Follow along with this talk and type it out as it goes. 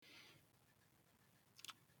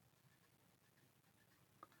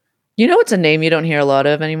You know what's a name you don't hear a lot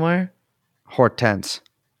of anymore? Hortense.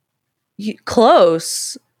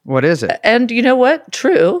 Close. What is it? And you know what?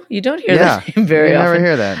 True. You don't hear that name very often. You never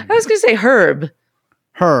hear that. I was going to say Herb.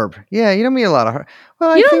 Herb. Yeah, you don't meet a lot of Herb.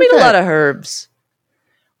 Well, you don't meet a lot of Herbs.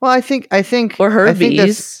 Well, I think or Herbies. I think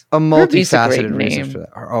that's a multifaceted reason name. for that.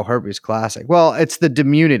 Oh, Herbie's classic. Well, it's the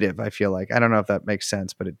diminutive, I feel like. I don't know if that makes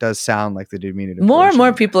sense, but it does sound like the diminutive. More and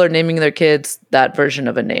more people are naming their kids that version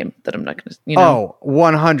of a name that I'm not going to, Oh,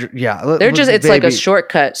 100. Yeah. They're just, it's like a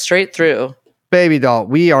shortcut straight through. Baby doll,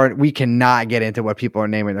 we cannot get into what people are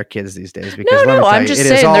naming their kids these days because I'm just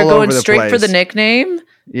saying they're going straight for the nickname,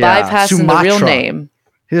 bypassing the real name.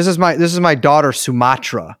 This is my daughter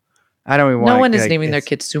Sumatra. I don't even want. No one is naming their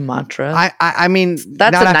kids Sumatra. I mean,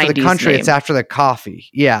 that's not a after 90s the country. name. It's after the coffee.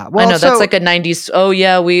 Yeah, well, I know that's like a 90s. Oh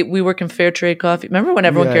yeah, we work in fair trade coffee. Remember when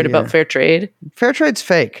everyone cared about fair trade? Fair trade's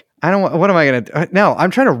fake. I don't. What am I gonna do? No, I'm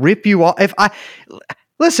trying to rip you off.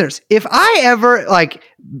 Listeners, if I ever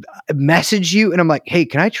message you and I'm like, hey,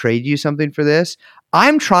 can I trade you something for this?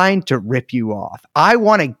 I'm trying to rip you off. I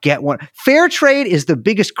want to get one. Fair trade is the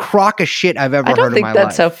biggest crock of shit I've ever heard in my life. I don't think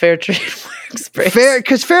that's how fair trade works.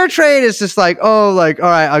 Because fair trade is just like, all right,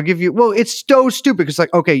 I'll give you. Well, it's so stupid because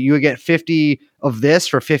okay, you would get 50 of this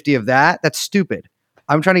for 50 of that. That's stupid.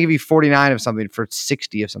 I'm trying to give you 49 of something for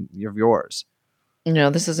 60 of something of yours. No,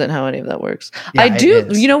 this isn't how any of that works. Yeah, I do.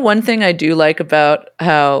 You know, one thing I do like about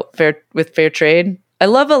how fair trade, I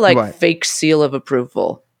love a fake seal of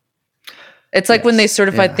approval. It's like when they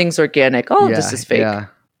certify things organic. Oh, this is fake. Yeah.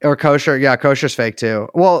 Or kosher. Yeah, kosher's fake too.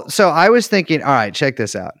 Well, so I was thinking, all right, check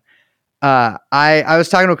this out. I was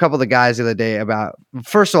talking to a couple of the guys the other day about,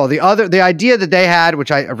 first of all, the idea that they had,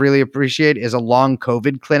 which I really appreciate, is a long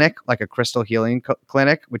COVID clinic, like a crystal healing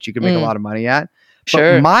clinic, which you can make a lot of money at.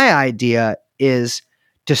 Sure. But my idea is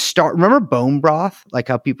to start. Remember bone broth? Like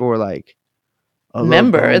how people were like,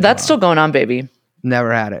 remember that's still going on, baby.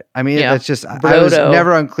 Never had it. I mean, it's just I was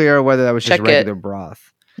never unclear whether that was just regular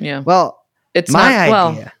broth. Yeah. Well, it's my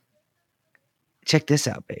not, idea. Well, check this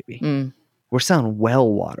out, baby. We're selling well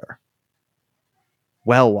water.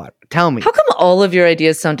 Well water. Tell me. How come all of your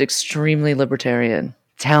ideas sound extremely libertarian?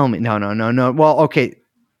 Tell me. No. Well, okay.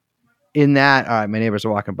 In that, all right, my neighbors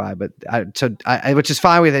are walking by, but which is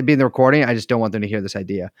fine with it being the recording. I just don't want them to hear this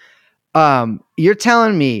idea. You're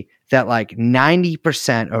telling me that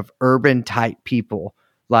 90% of urban type people,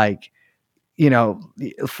 fucking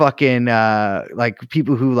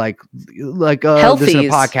people who healthies. listen to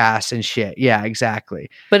podcasts and shit. Yeah, exactly.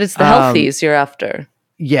 But it's the healthies you're after.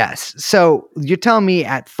 Yes. So you're telling me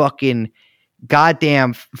at fucking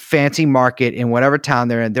goddamn fancy market in whatever town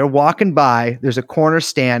they're in, they're walking by, there's a corner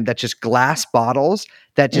stand that's just glass bottles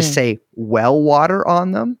that just say well water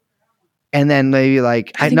on them. And then maybe I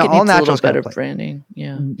think it needs a little better branding.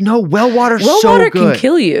 Yeah. No, well water's well so water good. Can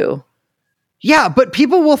kill you. Yeah, but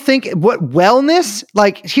people will think what wellness,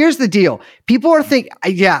 here's the deal. People are thinking,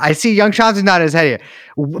 I see Young Johnson's not his head here.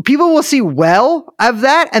 People will see well of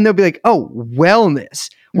that and they'll be like, oh,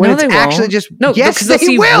 wellness. When it's actually just, yes, they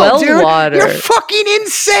will, well dude. Water. You're fucking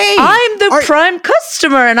insane. I'm the prime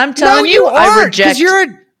customer and I'm telling you, I reject.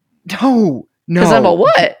 No. Because I'm a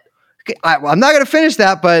what? I'm not going to finish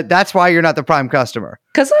that, but that's why you're not the prime customer.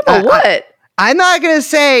 Because I'm a what? I'm not going to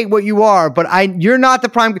say what you are, but you're not the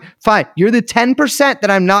prime. Fine. You're the 10% that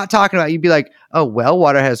I'm not talking about. You'd be like, oh, well,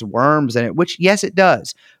 water has worms in it, which yes, it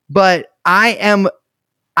does. But I'm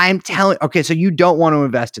telling, okay, so you don't want to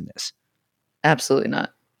invest in this. Absolutely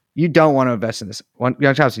not. You don't want to invest in this. Young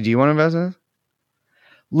Chomsky, do you want to invest in this?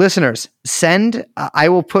 Listeners, send. I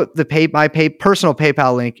will put my personal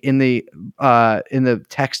PayPal link in the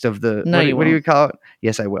text of the. No, what do you call it?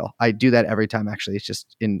 Yes, I will. I do that every time. Actually, it's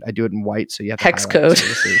just I do it in white, so you have to hex code.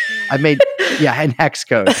 I made in hex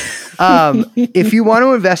code. If you want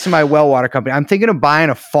to invest in my well water company, I'm thinking of buying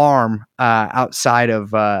a farm outside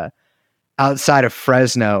of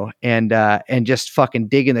Fresno and just fucking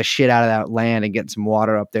digging the shit out of that land and getting some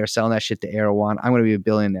water up there, selling that shit to Erewhon. I'm going to be a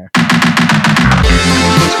billionaire.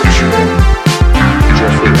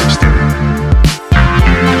 Jeffrey Epstein.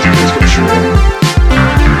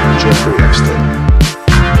 Jeffrey Epstein. Jeffrey Epstein.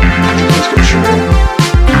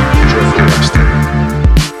 Jeffrey Epstein.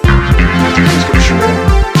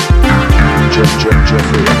 Jeffrey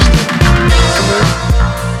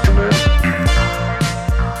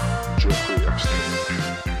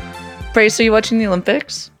Epstein. Bryce, are you watching the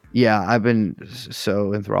Olympics? Yeah, I've been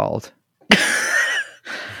so enthralled.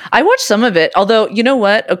 I watched some of it, although, you know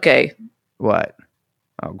what? Okay. What?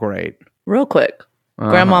 Oh, great. Real quick.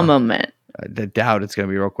 Grandma moment. I doubt it's going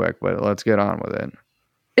to be real quick, but let's get on with it.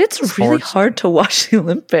 It's really hard to watch the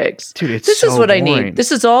Olympics. Dude, it's This is so what I boring. need.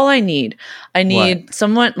 This is all I need. I need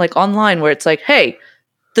someone like online where it's like, hey,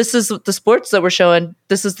 this is the sports that we're showing.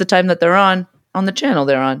 This is the time that they're on the channel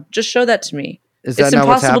they're on. Just show that to me. Is that not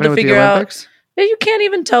what's happening with the Olympics? Yeah, you can't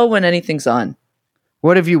even tell when anything's on.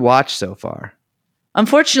 What have you watched so far?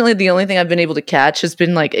 Unfortunately, the only thing I've been able to catch has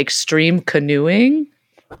been like extreme canoeing.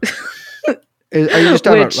 Are you just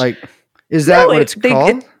talking about like? Is that what it's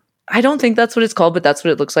called? I don't think that's what it's called, but that's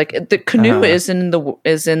what it looks like. The canoe is in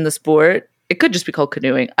the sport. It could just be called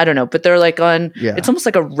canoeing. I don't know, but they're like on. Yeah. It's almost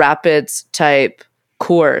like a rapids type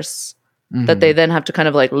course that they then have to kind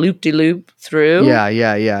of like loop-de-loop through. Yeah.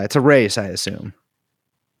 It's a race, I assume.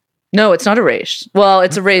 No, it's not a race. Well,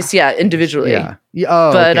 it's a race, individually. Yeah.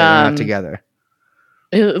 Oh, but, okay, not together.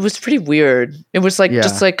 It was pretty weird. It was like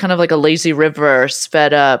just like kind of like a lazy river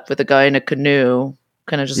sped up with a guy in a canoe,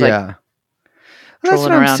 kind of just like that's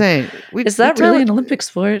what around. I'm saying. Is that really an Olympic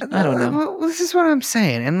sport? I don't know. Well, this is what I'm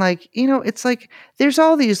saying, and like it's like there's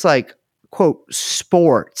all these like quote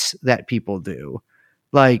sports that people do,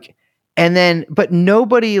 like. And then, but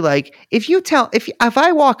nobody like if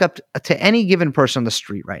I walk up to any given person on the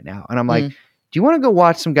street right now and I'm like, do you want to go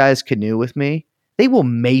watch some guys canoe with me? They will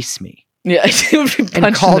mace me. Yeah,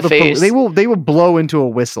 and call the face. They will blow into a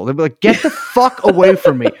whistle. They'll be like, get the fuck away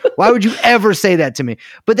from me. Why would you ever say that to me?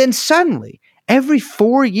 But then suddenly, every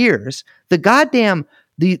 4 years, the goddamn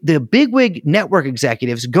the bigwig network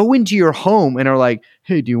executives go into your home and are like,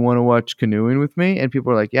 hey, do you want to watch canoeing with me? And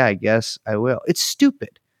people are like, yeah, I guess I will. It's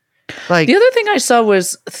stupid. Like the other thing I saw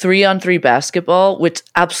was 3-on-3 basketball, which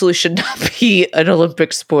absolutely should not be an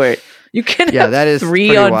Olympic sport. You can't have that is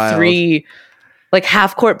 3-on-3 like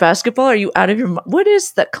half court basketball. Are you out of your mind? What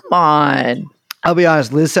is that? Come on. I'll be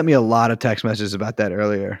honest. Liz sent me a lot of text messages about that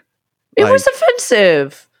earlier. It was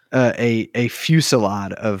offensive. A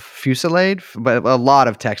fusillade, but a lot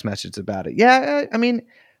of text messages about it. Yeah, I mean.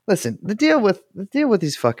 Listen, the deal with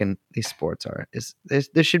these sports is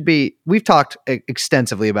there should be. We've talked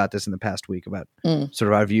extensively about this in the past week about sort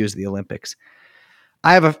of our views of the Olympics.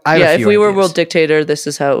 I have a if we were world dictator, this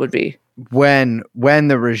is how it would be. When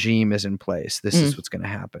the regime is in place, this is what's going to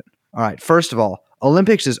happen. All right. First of all,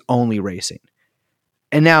 Olympics is only racing,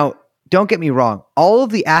 and now don't get me wrong. All of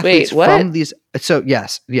the athletes from these. So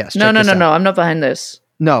yes. No. I'm not behind this.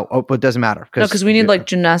 No, but it doesn't matter. No, because we need like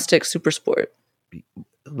gymnastics, super sport.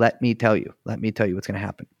 Let me tell you what's going to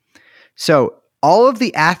happen. So all of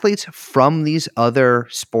the athletes from these other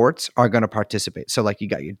sports are going to participate. So like you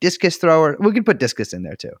got your discus thrower. We can put discus in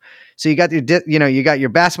there too. So you got you got your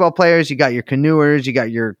basketball players, you got your canoers, you got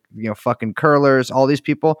your fucking curlers, all these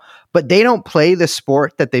people, but they don't play the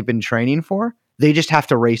sport that they've been training for. They just have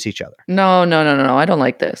to race each other. No. I don't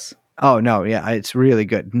like this. Oh no, yeah, it's really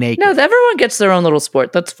good. Naked. No, everyone gets their own little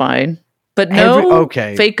sport. That's fine. But no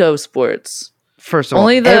fake-o sports. First of all,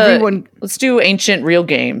 everyone. Let's do ancient real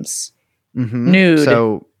games. Mm-hmm. Nude.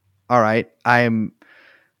 So, all right, I'm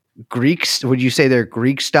Greeks. Would you say they're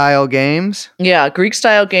Greek style games? Yeah, Greek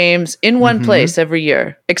style games in one place every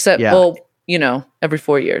year, except every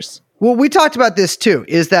 4 years. Well, we talked about this too.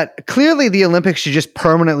 Is that clearly the Olympics should just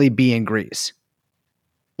permanently be in Greece?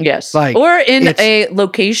 Yes, or in a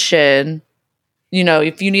location.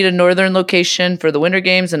 If you need a northern location for the Winter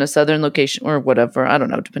Games and a southern location or whatever, I don't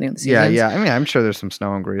know, depending on the seasons. Yeah. I mean, I'm sure there's some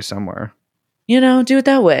snow in Greece somewhere. Do it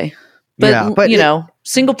that way. But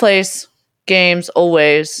single place games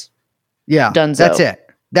always. Yeah, dunzo.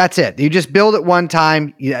 That's it. You just build it one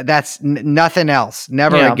time. Yeah, that's nothing else.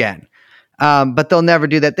 Never again. But they'll never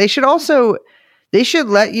do that. They should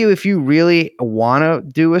let you, if you really want to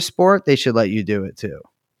do a sport, they should let you do it too.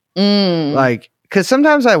 Because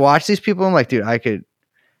sometimes I watch these people, I'm like, dude, I could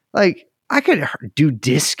do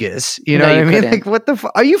discus. You know what I mean? Couldn't. Like, what the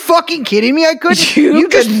fuck? Are you fucking kidding me? I couldn't. You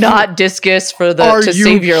could not discus to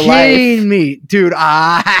save your life. Are you kidding me, dude?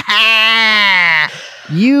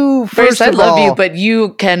 You first I love you, but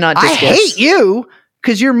you cannot discus. I hate you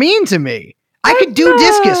because you're mean to me. I could do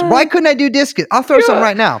discus. Why couldn't I do discus? I'll throw some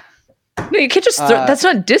right now. No, you can't just throw. That's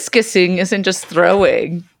not discusing. Isn't just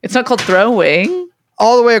throwing. It's not called throwing.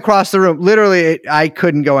 All the way across the room. Literally, I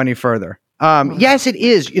couldn't go any further. Yes, it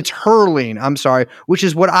is. It's hurling. I'm sorry. Which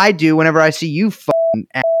is what I do whenever I see you fucking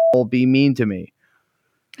asshole be mean to me.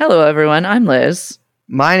 Hello, everyone. I'm Liz.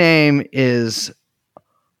 My name is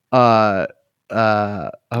I'm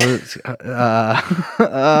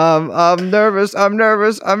nervous. I'm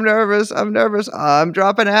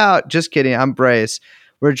dropping out. Just kidding. I'm Brace.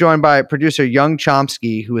 We're joined by producer Young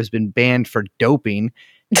Chomsky, who has been banned for doping.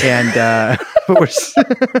 And we're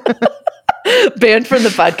banned from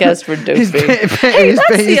the podcast for doping. Hey,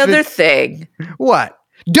 that's the other thing. What?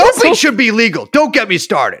 Doping should be legal. Don't get me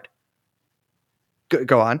started.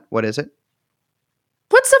 Go on. What is it?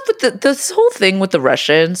 What's up with this whole thing with the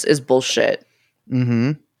Russians is bullshit.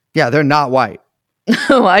 Mm-hmm. Yeah, they're not white.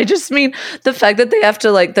 No, I just mean the fact that they have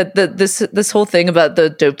to like this whole thing about the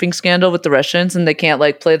doping scandal with the Russians, and they can't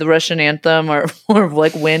like play the Russian anthem or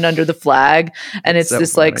like win under the flag, and it's so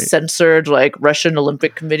this funny. Like censored like Russian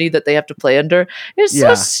Olympic Committee that they have to play under. It's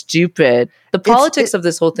so stupid. The politics of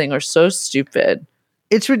this whole thing are so stupid.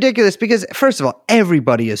 It's ridiculous because first of all,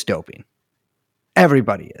 everybody is doping.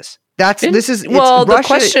 Everybody is. The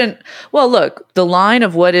question. Well, look, the line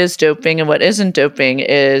of what is doping and what isn't doping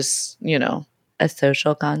is, a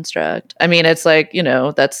social construct. I mean, it's like,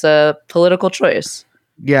 that's a political choice.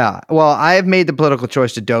 Yeah. Well, I've made the political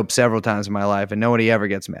choice to dope several times in my life, and nobody ever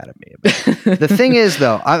gets mad at me. But the thing is,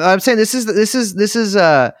 though, I'm saying this is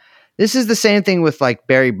the same thing with like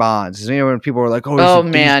Barry Bonds. When people were like, "Oh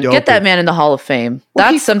man, get that man in the Hall of Fame."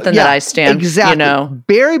 Well, that's something that I stand. Exactly.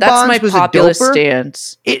 Barry Bonds was a doper.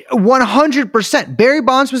 Stance. 100%. Barry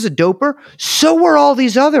Bonds was a doper. So were all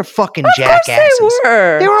these other fucking jackasses.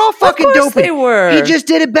 They were all fucking doping. They were. He just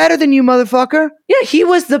did it better than you, motherfucker. Yeah, he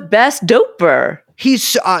was the best doper.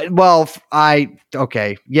 He's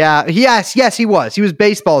okay. Yeah. Yes, he was. He was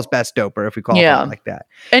baseball's best doper, if we call it like that.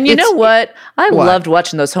 And you know what? I loved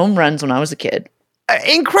watching those home runs when I was a kid.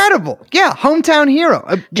 Incredible. Yeah. Hometown hero.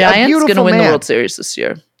 Giants going to win the World Series this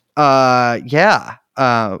year. Yeah.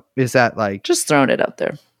 Is that like just throwing it out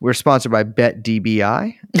there? We're sponsored by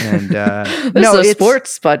BetDBI. And this is a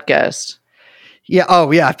sports podcast. Yeah. Oh,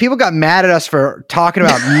 yeah. People got mad at us for talking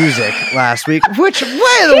about music last week. Which,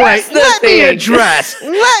 by the way, let me address.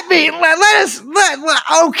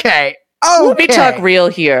 Okay. Let me talk real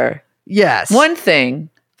here. Yes. One thing.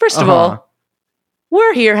 First of all,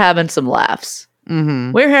 we're here having some laughs.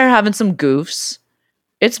 Mm-hmm. We're here having some goofs.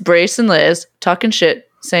 It's Brace and Liz talking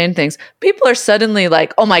shit, saying things. People are suddenly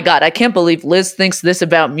like, "Oh my God, I can't believe Liz thinks this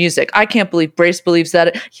about music. I can't believe Brace believes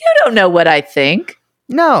that." You don't know what I think.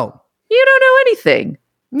 No. You don't know anything.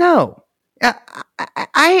 No.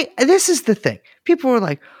 This is the thing. People were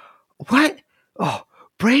like, what? Oh,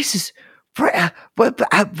 Brace is, how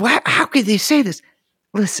could they say this?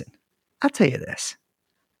 Listen, I'll tell you this.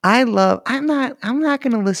 I'm not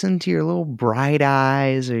going to listen to your little Bright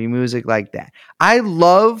Eyes or your music like that. I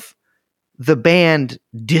love the band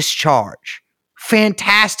Discharge.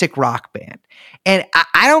 Fantastic rock band. And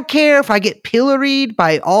I don't care if I get pilloried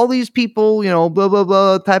by all these people, blah, blah,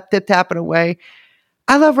 blah, tapping away.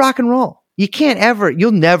 I love rock and roll.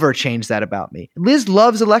 You'll never change that about me. Liz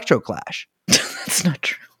loves Electroclash. That's not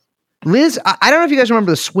true. Liz, I don't know if you guys remember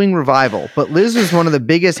the Swing Revival, but Liz was one of the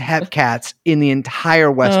biggest hep cats in the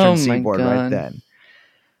entire Western Seaboard right then.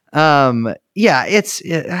 Yeah, it's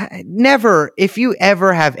never, if you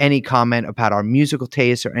ever have any comment about our musical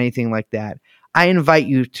taste or anything like that, I invite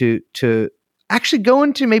you to actually go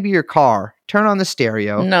into maybe your car, turn on the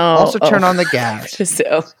stereo. No. Also turn on the gas.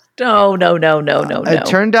 No.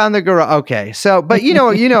 Turn down the garage. Okay. So, but you know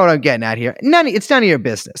what I'm getting at here. It's none of your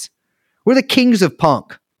business. We're the kings of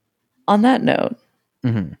punk. On that note,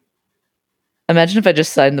 mm-hmm. Imagine if I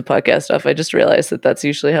just signed the podcast off. I just realized that that's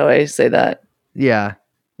usually how I say that. Yeah.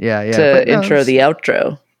 To intro the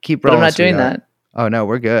outro. Keep rolling. But I'm not doing that. Oh, no,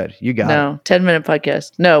 we're good. You got it. No, 10-minute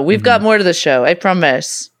podcast. No, we've got more to the show. I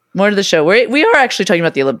promise. More to the show. We are actually talking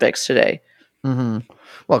about the Olympics today. Mm-hmm.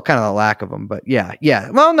 Well, kind of the lack of them, but yeah.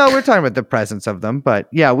 Well, no, we're talking about the presence of them, but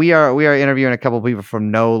yeah, we are interviewing a couple of people from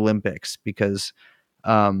No Olympics because,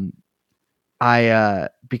 because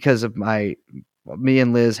of me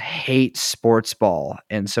and Liz hate sports ball,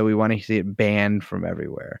 and so we want to see it banned from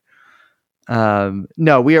everywhere.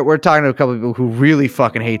 No, we're talking to a couple of people who really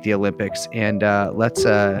fucking hate the Olympics, and let's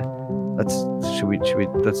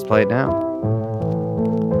play it now.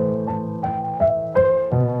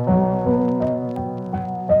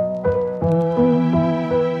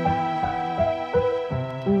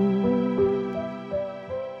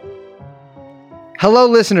 Hello,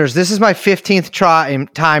 listeners. This is my 15th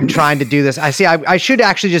time trying to do this. I should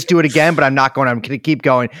actually just do it again, but I'm not going. I'm going to keep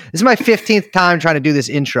going. This is my 15th time trying to do this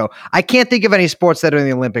intro. I can't think of any sports that are in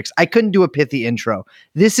the Olympics. I couldn't do a pithy intro.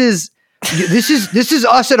 This is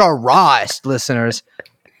us at our rawest, listeners.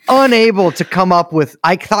 Unable to come up with.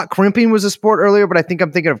 I thought crimping was a sport earlier, but I think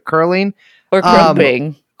I'm thinking of curling or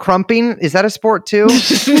crumping. Crumping, is that a sport too?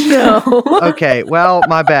 No. Okay, well,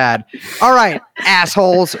 my bad. All right,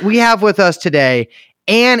 assholes. We have with us today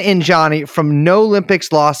Ann and Johnny from No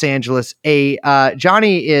Olympics Los Angeles.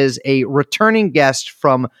 Johnny is a returning guest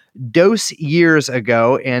from Dose years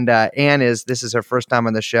ago, and Ann this is her first time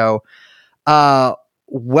on the show.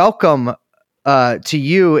 Welcome to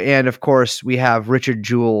you, and of course, we have Richard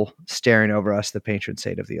Jewell staring over us, the patron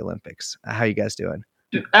saint of the Olympics. How you guys doing?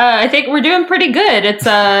 I think we're doing pretty good.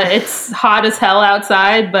 It's hot as hell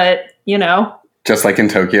outside, but just like in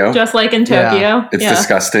Tokyo. Yeah. It's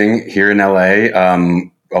disgusting here in LA.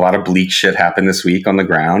 A lot of bleak shit happened this week on the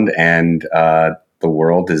ground, and the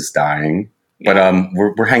world is dying. But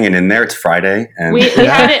we're hanging in there. It's Friday, and we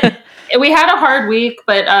had a hard week,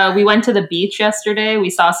 but we went to the beach yesterday. We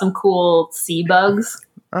saw some cool sea bugs.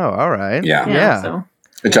 Oh, all right. Yeah. So.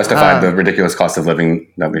 It justified the ridiculous cost of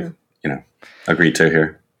living that we've agreed to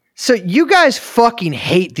here. So you guys fucking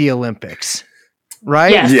hate the Olympics,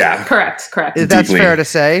 right? Yes. Yeah. Correct. That's Deeply. fair to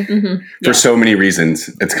say. Mm-hmm. For so many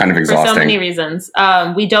reasons. It's kind of exhausting. For so many reasons.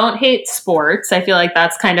 We don't hate sports. I feel like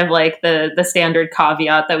that's kind of like the standard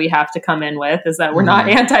caveat that we have to come in with, is that we're not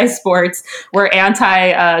anti-sports. We're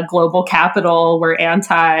anti-global capital. We're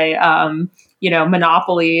anti-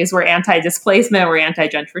 monopolies. We're anti-displacement. We're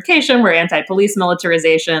anti-gentrification. We're anti-police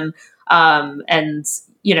militarization.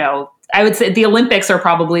 I would say the Olympics are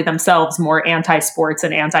probably themselves more anti-sports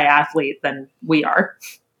and anti-athlete than we are.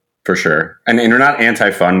 For sure. And you're not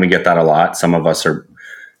anti-fun. We get that a lot. Some of us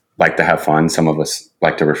like to have fun. Some of us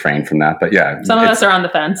like to refrain from that. But yeah. Some of us are on the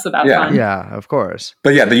fence about fun. Yeah, of course.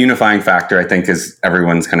 But yeah, the unifying factor, I think, is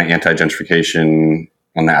everyone's kind of anti-gentrification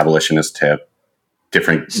on the abolitionist tip.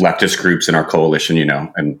 Different leftist groups in our coalition,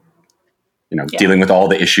 dealing with all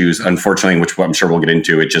the issues, unfortunately, which I'm sure we'll get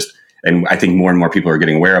into. And I think more and more people are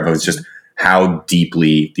getting aware of it. It's just how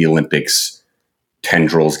deeply the Olympics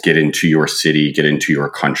tendrils get into your city, get into your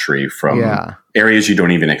country from areas you don't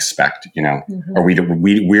even expect, or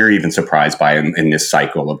we're even surprised by in this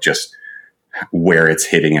cycle of just where it's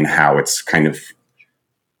hitting and how it's kind of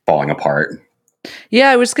falling apart. Yeah,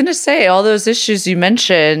 I was going to say all those issues you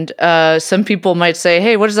mentioned. Some people might say,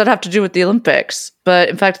 hey, what does that have to do with the Olympics? But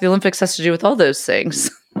in fact, the Olympics has to do with all those things.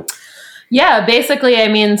 Yeah, basically,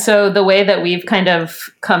 so the way that we've kind of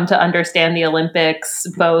come to understand the Olympics,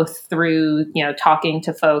 both through, talking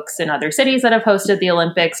to folks in other cities that have hosted the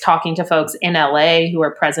Olympics, talking to folks in LA who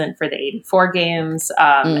are present for the 84 games,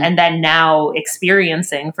 and then now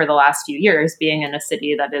experiencing for the last few years being in a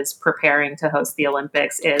city that is preparing to host the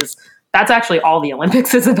Olympics, that's actually all the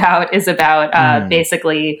Olympics is about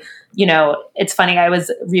basically, it's funny, I was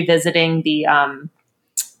revisiting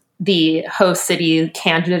the host city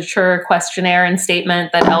candidature questionnaire and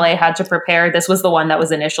statement that LA had to prepare. This was the one that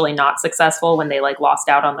was initially not successful when they lost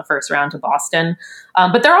out on the first round to Boston.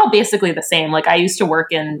 But they're all basically the same. I used to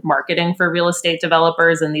work in marketing for real estate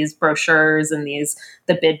developers, and these brochures and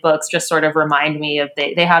the bid books just sort of remind me of,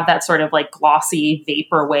 they have that sort of glossy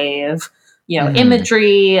vaporwave,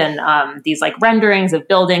 imagery and these renderings of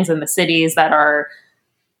buildings in the cities that are,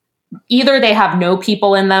 either they have no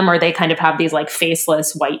people in them or they kind of have these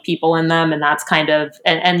faceless white people in them. And that's kind of,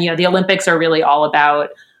 and the Olympics are really all about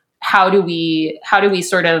how do we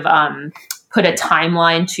sort of put a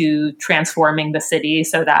timeline to transforming the city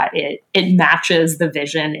so that it matches the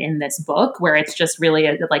vision in this book, where it's just really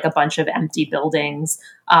a bunch of empty buildings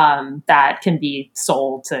that can be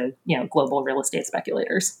sold to, global real estate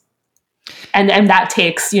speculators. And that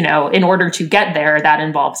takes, in order to get there, that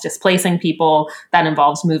involves displacing people, that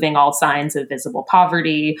involves moving all signs of visible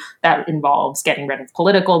poverty, that involves getting rid of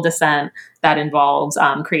political dissent, that involves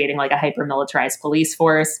creating a hyper-militarized police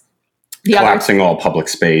force. Collapsing all public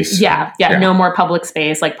space. Yeah, no more public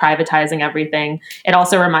space, privatizing everything. It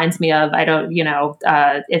also reminds me of,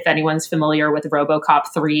 if anyone's familiar with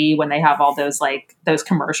RoboCop 3, when they have all those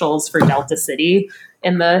commercials for Delta City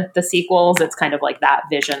in the sequels, it's kind of that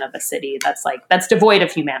vision of a city that's devoid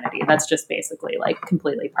of humanity. That's just basically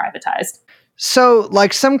completely privatized. So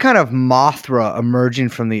some kind of Mothra emerging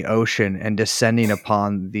from the ocean and descending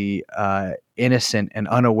upon the innocent and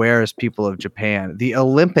unawares people of Japan. The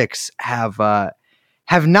Olympics have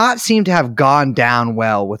not seemed to have gone down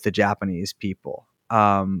well with the Japanese people.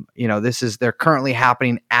 They're currently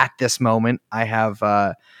happening at this moment. I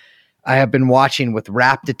have been watching with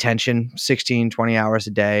rapt attention 16, 20 hours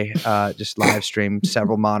a day, just live stream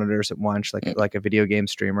several monitors at once, like a video game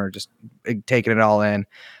streamer, just taking it all in.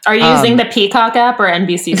 Are you using the Peacock app or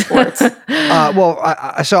NBC Sports?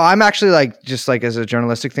 So I'm actually just as a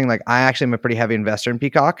journalistic thing, I actually am a pretty heavy investor in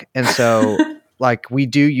Peacock. And so we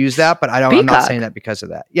do use that, but I'm not saying that because of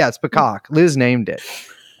that. Yeah, it's Peacock. Liz named it.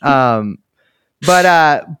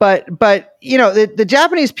 But the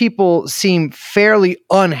Japanese people seem fairly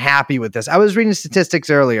unhappy with this. I was reading statistics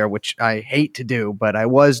earlier, which I hate to do, but I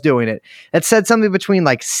was doing it. It said something between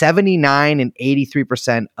 79 and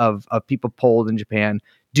 83% of people polled in Japan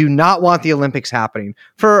do not want the Olympics happening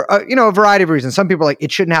for a variety of reasons. Some people are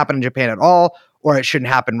it shouldn't happen in Japan at all, or it shouldn't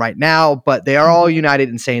happen right now, but they are all united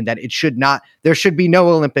in saying that there should be no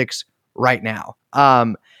Olympics right now.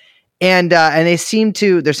 And there seem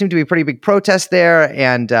to be pretty big protests there,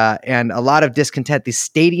 and a lot of discontent. The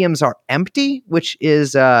stadiums are empty, which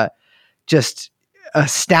is just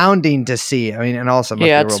astounding to see. I mean, and also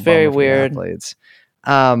it's very weird.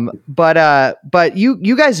 But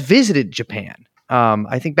you guys visited Japan,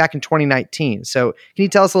 I think back in 2019. So can you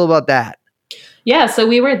tell us a little about that? Yeah, so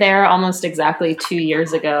we were there almost exactly 2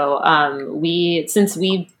 years ago. Since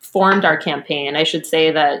we formed our campaign, I should say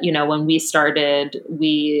that, when we started,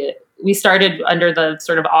 we started under the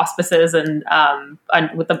sort of auspices and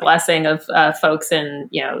with the blessing of folks in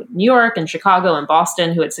New York and Chicago and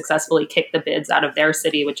Boston who had successfully kicked the bids out of their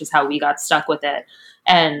city, which is how we got stuck with it.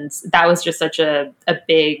 And that was just such a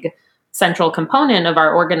big central component of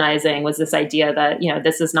our organizing, was this idea that,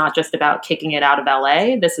 this is not just about kicking it out of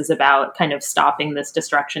LA. This is about kind of stopping this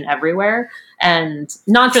destruction everywhere. And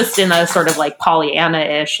not just in a sort of like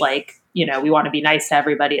Pollyanna-ish, like, we want to be nice to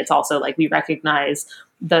everybody. It's also like we recognize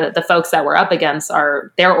the folks that we're up against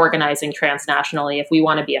they're organizing transnationally. If we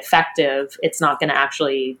want to be effective, it's not going to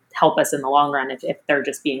actually help us in the long run if they're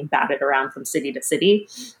just being batted around from city to city.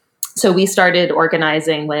 So we started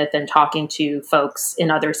organizing with and talking to folks in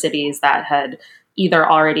other cities that had either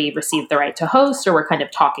already received the right to host or were kind of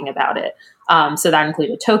talking about it. So that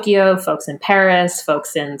included Tokyo, folks in Paris,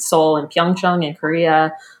 folks in Seoul and Pyeongchang in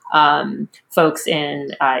Korea, folks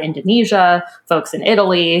in Indonesia, folks in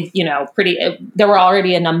Italy. There were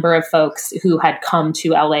already a number of folks who had come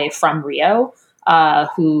to LA from Rio,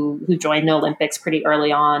 who joined the Olympics pretty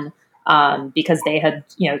early on. Because they had,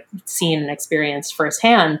 seen and experienced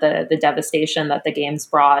firsthand the devastation that the games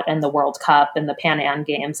brought, and the World Cup and the Pan Am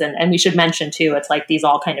Games. And we should mention too, it's like these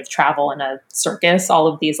all kind of travel in a circus, all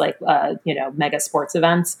of these mega sports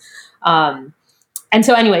events. And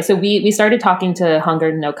so anyway, so we started talking to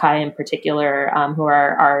Hunger no Kai in particular, who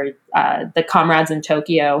are the comrades in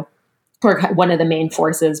Tokyo, who are one of the main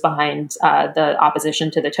forces behind the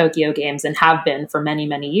opposition to the Tokyo Games, and have been for many,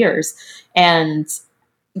 many years. And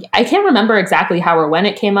I can't remember exactly how or when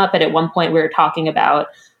it came up, but at one point we were talking about,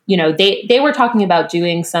 they were talking about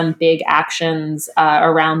doing some big actions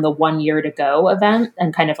around the 1 year to go event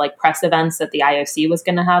and kind of like press events that the IOC was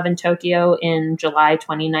going to have in Tokyo in July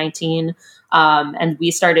 2019. And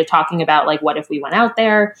we started talking about like, what if we went out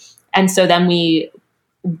there? And so then we,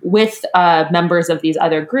 with members of these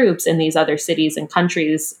other groups in these other cities and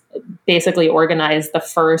countries, basically organized the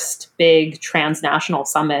first big transnational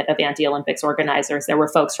summit of anti-Olympics organizers. There were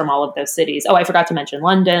folks from all of those cities. Oh, I forgot to mention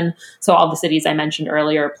London. So all the cities I mentioned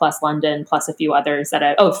earlier, plus London, plus a few others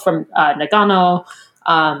from Nagano,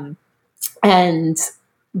 and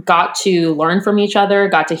got to learn from each other,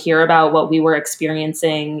 got to hear about what we were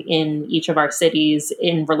experiencing in each of our cities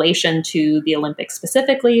in relation to the Olympics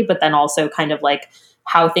specifically, but then also kind of like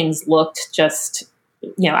how things looked just,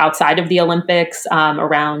 outside of the Olympics,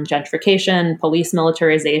 around gentrification, police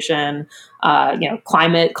militarization,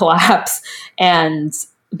 climate collapse. And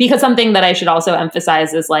because something that I should also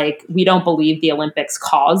emphasize is like, we don't believe the Olympics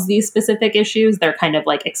cause these specific issues. They're kind of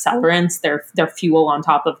like accelerants. They're fuel on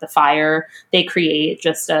top of the fire. They create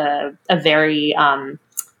just a very,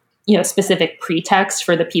 specific pretext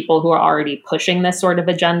for the people who are already pushing this sort of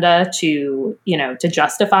agenda to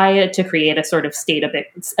justify it, to create a sort of state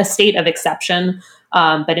of exception.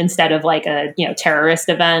 But instead of like a, terrorist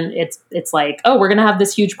event, it's like, oh, we're going to have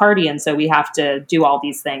this huge party. And so we have to do all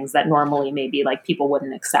these things that normally maybe like people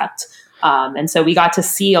wouldn't accept. And so we got to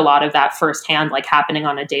see a lot of that firsthand, like happening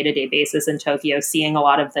on a day-to-day basis in Tokyo, seeing a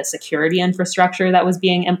lot of the security infrastructure that was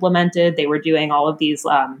being implemented. They were doing all of these,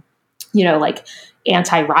 like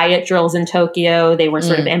anti-riot drills in Tokyo. They were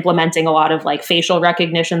sort of implementing a lot of like facial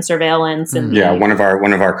recognition surveillance. And one of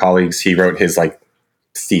our colleagues, he wrote his like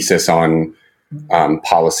thesis on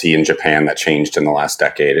policy in Japan that changed in the last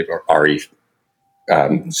decade, RE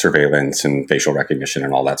surveillance and facial recognition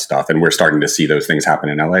and all that stuff. And we're starting to see those things happen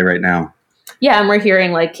in LA right now. Yeah, and we're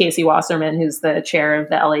hearing like Casey Wasserman, who's the chair of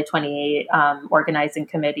the LA 28 organizing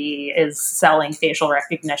committee, is selling facial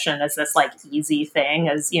recognition as this like easy thing,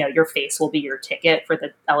 as your face will be your ticket for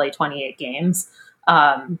the LA 28 games,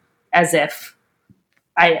 as if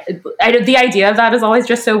the idea of that is always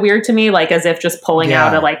just so weird to me, like as if just pulling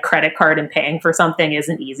out a like credit card and paying for something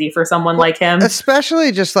isn't easy for someone like him.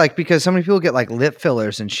 Especially just like because so many people get like lip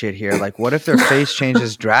fillers and shit here. Like what if their face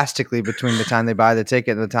changes drastically between the time they buy the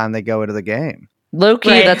ticket and the time they go into the game?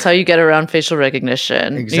 Low-key, that's how you get around facial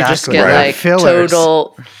recognition. Exactly. You just get like fillers.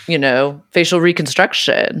 Total, facial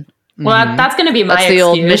reconstruction. Well, that's going to be my excuse. The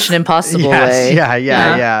old Mission Impossible way.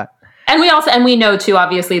 Yeah. And we know too,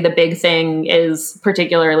 obviously the big thing is,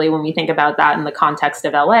 particularly when we think about that in the context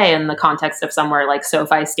of LA, in the context of somewhere like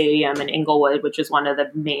SoFi Stadium in Inglewood, which is one of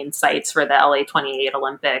the main sites for the LA 28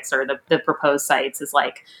 Olympics, or the proposed sites, is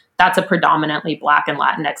like, that's a predominantly Black and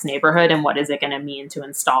Latinx neighborhood. And what is it going to mean to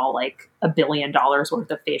install like $1 billion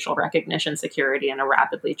worth of facial recognition security in a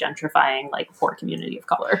rapidly gentrifying, like, poor community of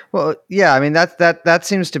color? Well, yeah, I mean, that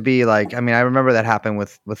seems to be like, I mean, I remember that happened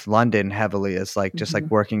with London heavily, as like just like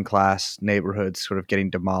working class neighborhoods sort of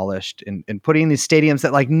getting demolished and putting in these stadiums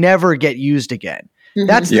that like never get used again.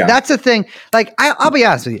 That's the thing. Like, I'll be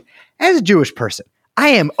honest with you, as a Jewish person, I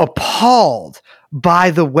am appalled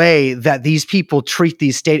by the way that these people treat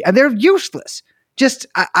these stadiums, and they're useless. Just,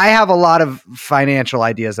 I have a lot of financial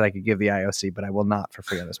ideas that I could give the IOC, but I will not for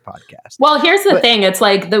free on this podcast. Well, here's the thing. It's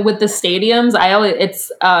like with the stadiums,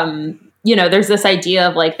 there's this idea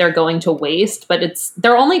of like they're going to waste, but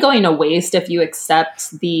they're only going to waste if you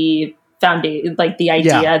accept the foundation, like the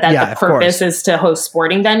idea that the purpose is to host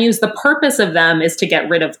sporting venues. The purpose of them is to get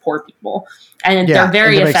rid of poor people. And they're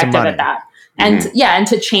very effective at that. And and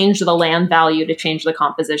to change the land value, to change the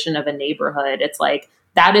composition of a neighborhood. It's like,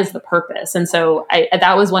 that is the purpose. And so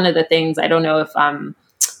that was one of the things, I don't know if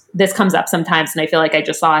this comes up sometimes, and I feel like I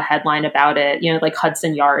just saw a headline about it, like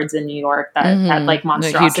Hudson Yards in New York, that like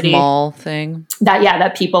monstrosity, the huge mall thing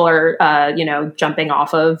that people are, jumping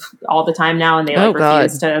off of all the time now, and they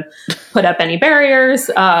refuse to put up any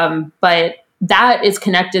barriers. But that is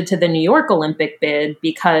connected to the New York Olympic bid,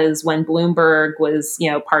 because when Bloomberg was,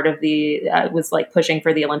 part of was like pushing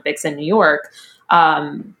for the Olympics in New York,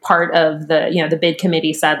 part of the bid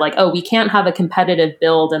committee said like, oh, we can't have a competitive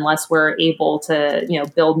build unless we're able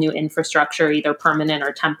to, build new infrastructure, either permanent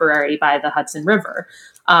or temporary, by the Hudson River.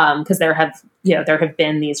 Because there have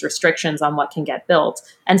been these restrictions on what can get built.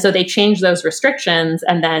 And so they changed those restrictions,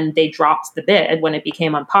 and then they dropped the bid when it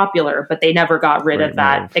became unpopular, but they never got rid of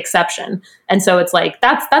that exception. And so it's like,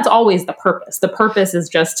 that's always the purpose. The purpose is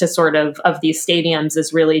just to sort of these stadiums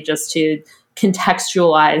is really just to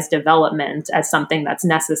contextualize development as something that's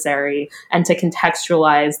necessary, and to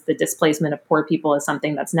contextualize the displacement of poor people as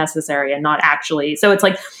something that's necessary, and not actually. So it's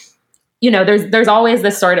like, there's always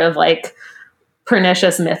this sort of like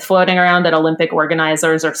pernicious myth floating around that Olympic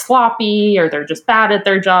organizers are sloppy or they're just bad at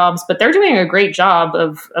their jobs, but they're doing a great job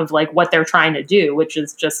of like what they're trying to do, which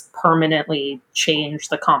is just permanently change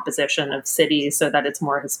the composition of cities so that it's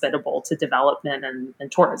more hospitable to development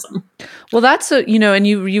and tourism. Well, that's and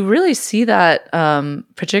you really see that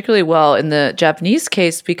particularly well in the Japanese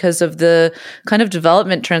case, because of the kind of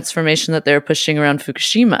development transformation that they're pushing around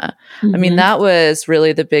Fukushima. I mean, that was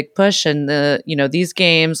really the big push, and these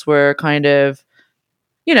games were kind of,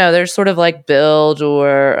 they're sort of like billed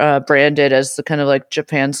or branded as the kind of like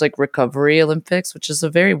Japan's like recovery Olympics, which is a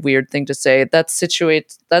very weird thing to say. That's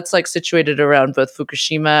situated around both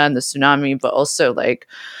Fukushima and the tsunami, but also like,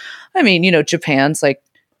 I mean, Japan's like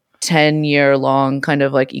 10-year long kind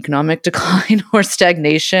of like economic decline or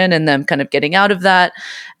stagnation, and them kind of getting out of that,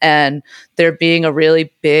 and there being a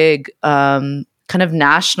really big kind of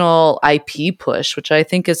national IP push, which I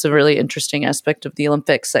think is a really interesting aspect of the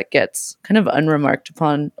Olympics that gets kind of unremarked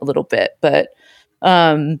upon a little bit. But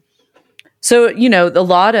so, a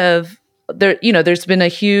lot of there's been a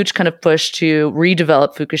huge kind of push to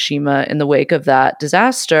redevelop Fukushima in the wake of that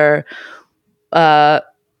disaster.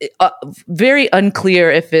 Very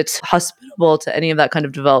unclear if it's hospitable to any of that kind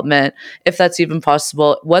of development, if that's even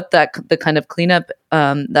possible, what the kind of cleanup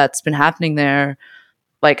that's been happening there,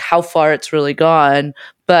 like how far it's really gone.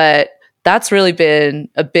 But that's really been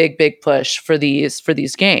a big push for these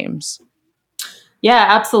games. Yeah,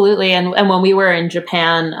 absolutely. And when we were in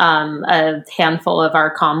Japan, a handful of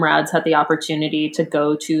our comrades had the opportunity to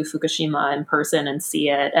go to Fukushima in person and see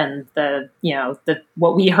it. And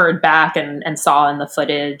what we heard back and saw in the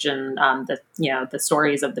footage, and the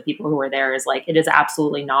stories of the people who were there, is like, it is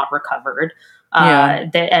absolutely not recovered.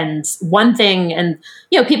 And one thing, and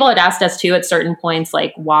people had asked us too at certain points,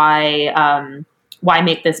 like, why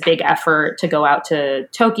make this big effort to go out to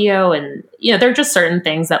Tokyo? And, there are just certain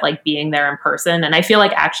things that, like, being there in person. And I feel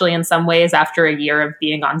like actually in some ways, after a year of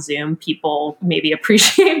being on Zoom, people maybe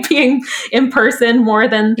appreciate being in person more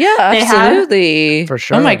than they absolutely have. For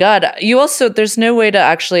sure. Oh my God. You also, there's no way to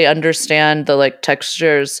actually understand the like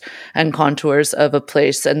textures and contours of a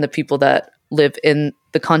place and the people that live in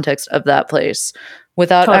the context of that place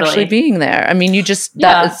without actually being there. I mean,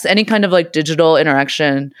 that's any kind of like digital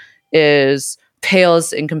interaction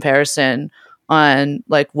pales in comparison on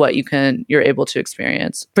like what you're able to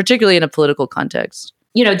experience, particularly in a political context.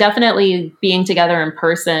 definitely being together in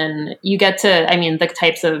person, you get to, I mean, the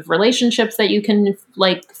types of relationships that you can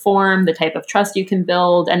like form, the type of trust you can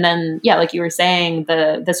build. And then, yeah, like you were saying,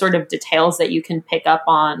 the sort of details that you can pick up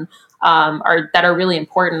on are really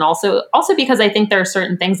important. Also because I think there are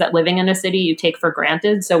certain things that living in a city you take for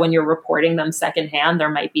granted. So when you're reporting them secondhand, there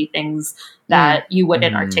might be things that you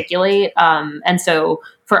wouldn't articulate. And so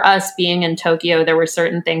for us being in Tokyo, there were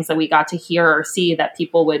certain things that we got to hear or see that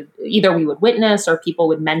people would either we would witness or people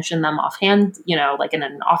would mention them offhand, like in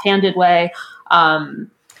an offhanded way.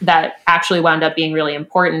 That actually wound up being really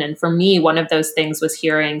important. And for me, one of those things was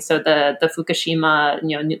hearing, so the Fukushima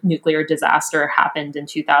nuclear disaster happened in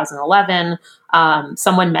 2011.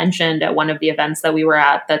 Someone mentioned at one of the events that we were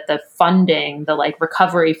at that the funding, the like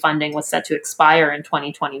recovery funding, was set to expire in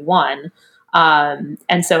 2021.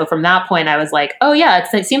 And so from that point, I was like, oh yeah,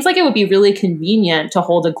 it seems like it would be really convenient to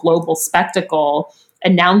hold a global spectacle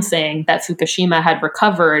announcing that Fukushima had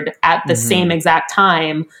recovered at the same exact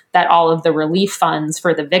time that all of the relief funds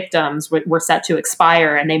for the victims were set to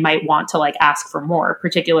expire, and they might want to like ask for more,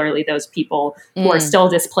 particularly those people who are still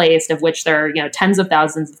displaced, of which there are tens of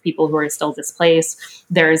thousands of people who are still displaced.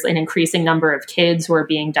 There's an increasing number of kids who are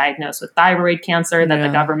being diagnosed with thyroid cancer that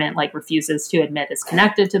the government like refuses to admit is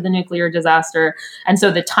connected to the nuclear disaster. And so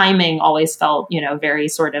the timing always felt very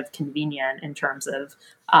sort of convenient in terms of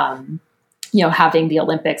having the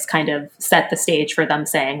Olympics kind of set the stage for them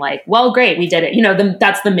saying like, well, great, we did it.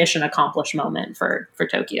 That's the mission accomplished moment for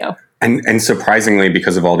Tokyo. And surprisingly,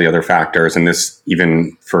 because of all the other factors, and this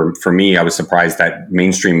even for me, I was surprised that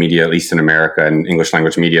mainstream media, at least in America and English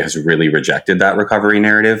language media, has really rejected that recovery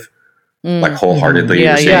narrative, like wholeheartedly.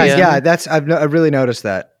 Yeah. I've really noticed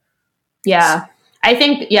that. Yeah. I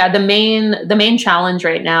think, the main challenge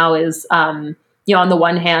right now is, on the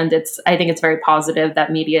one hand, I think it's very positive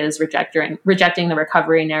that media is rejecting the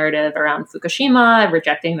recovery narrative around Fukushima,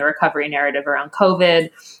 rejecting the recovery narrative around COVID.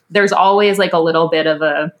 There's always like a little bit of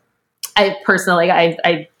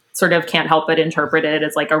I sort of can't help but interpret it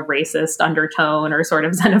as like a racist undertone or sort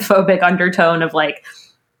of xenophobic undertone of like,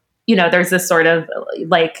 there's this sort of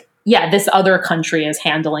like, this other country is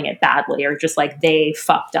handling it badly, or just like they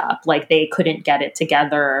fucked up, like they couldn't get it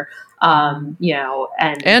together.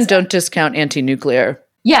 And don't discount anti-nuclear.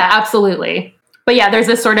 Yeah, absolutely. But there's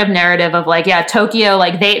this sort of narrative of like, Tokyo,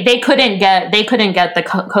 like they couldn't get the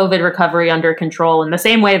COVID recovery under control in the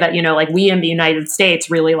same way that, like we in the United States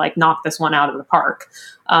really like knocked this one out of the park.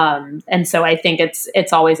 And so I think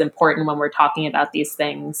it's always important when we're talking about these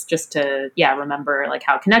things just to, remember like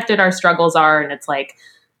how connected our struggles are. And it's like,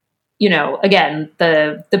 again,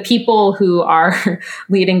 the people who are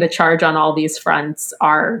leading the charge on all these fronts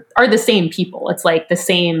are the same people. It's like the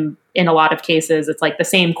same, in a lot of cases, it's like the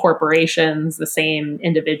same corporations, the same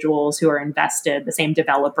individuals who are invested, the same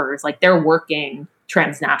developers, like they're working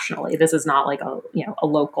transnationally. This is not like a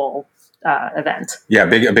local event. Yeah, a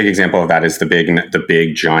big example of that is the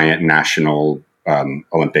big giant national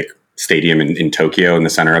Olympic stadium in Tokyo, in the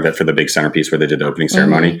center of it, for the big centerpiece where they did the opening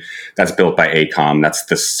ceremony. That's built by AECOM. That's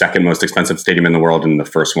the second most expensive stadium in the world, and the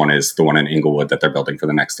first one is the one in Inglewood that they're building for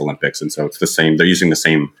the next Olympics. And so it's the same. They're using the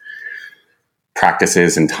same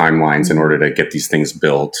practices and timelines in order to get these things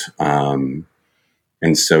built. And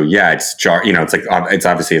so it's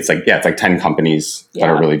like 10 companies that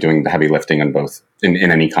are really doing the heavy lifting on both in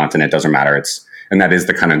any continent. Doesn't matter. And that is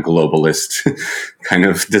the kind of globalist kind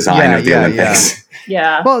of design of the Olympics.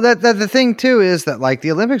 Yeah. Well, the thing too is that like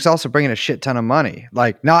the Olympics also bring in a shit ton of money,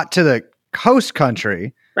 like not to the host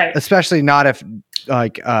country, right? Especially not if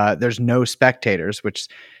like there's no spectators, which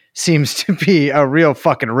seems to be a real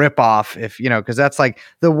fucking ripoff. If because that's like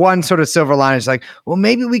the one sort of silver line is like, well,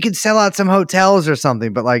 maybe we could sell out some hotels or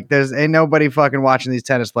something, but like ain't nobody fucking watching these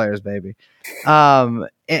tennis players, baby.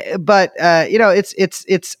 But I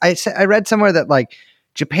read somewhere that like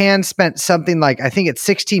Japan spent something like, I think it's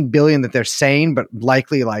 16 billion that they're saying, but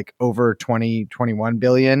likely like over 21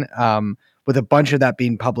 billion, with a bunch of that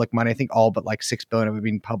being public money. I think all but like 6 billion of it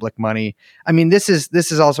being public money. I mean, this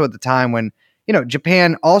is also at the time when,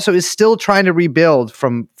 Japan also is still trying to rebuild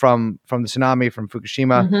from the tsunami from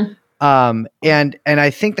Fukushima. And I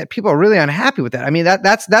think that people are really unhappy with that. I mean,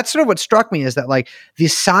 that's sort of what struck me, is that like the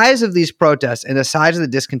size of these protests and the size of the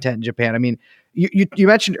discontent in Japan. I mean, you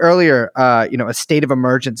mentioned earlier, a state of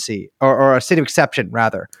emergency or a state of exception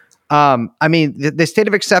rather. I mean, the state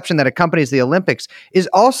of exception that accompanies the Olympics is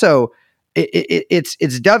also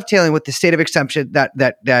it's dovetailing with the state of exception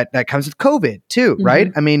that comes with COVID too, right?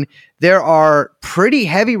 I mean, there are pretty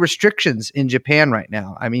heavy restrictions in Japan right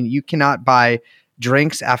now. I mean, you cannot buy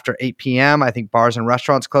drinks after 8 p.m. I think bars and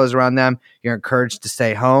restaurants close around them. You're encouraged to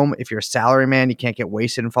stay home. If you're a salaryman, you can't get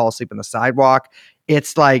wasted and fall asleep on the sidewalk.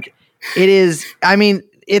 It's like, it is, I mean,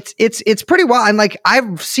 it's pretty wild. And like,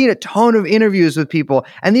 I've seen a ton of interviews with people,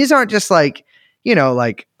 and these aren't just like, you know,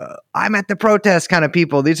 like I'm at the protest kind of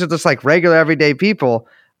people. These are just like regular everyday people.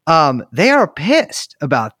 They are pissed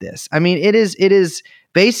about this. I mean, it is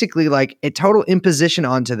basically like a total imposition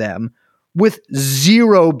onto them with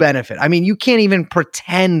zero benefit. I mean, you can't even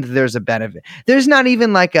pretend there's a benefit. There's not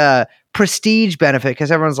even like a prestige benefit,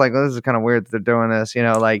 because everyone's like, "Oh, this is kind of weird that they're doing this." You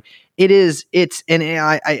know, like it's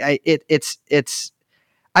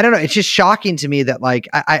I don't know. It's just shocking to me that like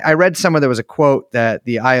I read somewhere there was a quote that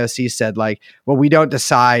the IOC said like, well, we don't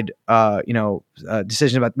decide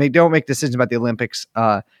decisions about don't make decisions about the Olympics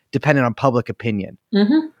dependent on public opinion,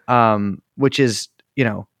 which is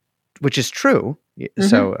true.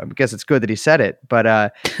 So I guess it's good that he said it,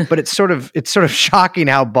 but it's sort of shocking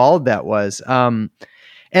how bald that was.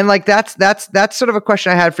 And like that's sort of a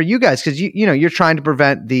question I had for you guys, because you're trying to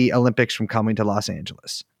prevent the Olympics from coming to Los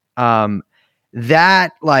Angeles.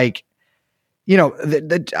 That like,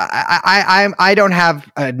 I don't have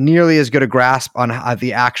nearly as good a grasp on how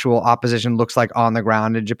the actual opposition looks like on the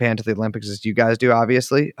ground in Japan to the Olympics as you guys do,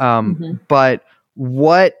 obviously. But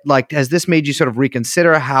what, like, has this made you sort of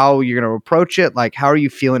reconsider how you're going to approach it? Like, how are you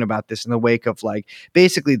feeling about this in the wake of like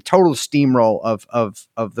basically the total steamroll of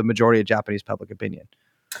the majority of Japanese public opinion?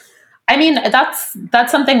 I mean, that's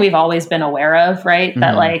something we've always been aware of, right?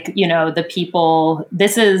 That like, the people,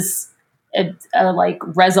 this is a like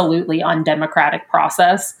resolutely undemocratic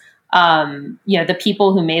process. The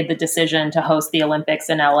people who made the decision to host the Olympics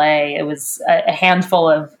in LA, it was a handful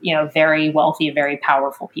of, very wealthy, very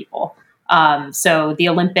powerful people. So the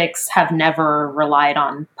Olympics have never relied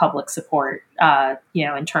on public support,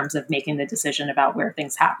 in terms of making the decision about where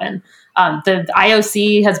things happen. The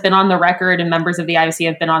IOC has been on the record, and members of the IOC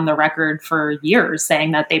have been on the record for years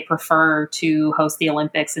saying that they prefer to host the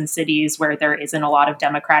Olympics in cities where there isn't a lot of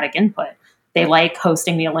democratic input. They like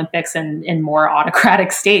hosting the Olympics in more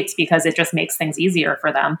autocratic states because it just makes things easier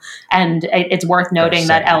for them. And it's worth noting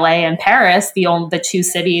that LA and Paris, the two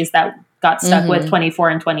cities that got stuck with 24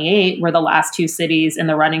 and 28, were the last two cities in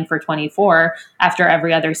the running for 24 after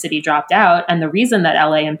every other city dropped out. And the reason that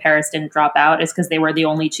LA and Paris didn't drop out is because they were the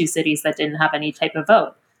only two cities that didn't have any type of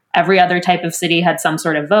vote. Every other type of city had some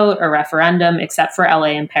sort of vote or referendum except for LA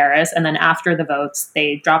and Paris. And then after the votes,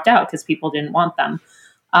 they dropped out because people didn't want them.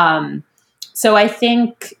 So I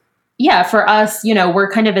think, for us,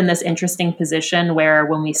 we're kind of in this interesting position where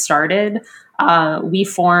when we started, we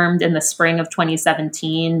formed in the spring of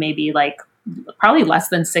 2017, maybe like probably less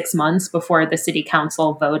than 6 months before the city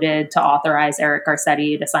council voted to authorize Eric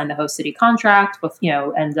Garcetti to sign the host city contract with,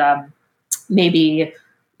 maybe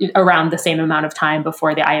around the same amount of time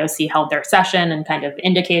before the IOC held their session and kind of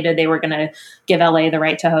indicated they were going to give LA the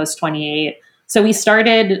right to host 28. So we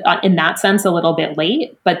started in that sense a little bit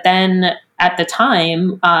late, but then at the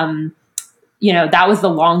time, that was the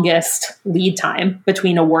longest lead time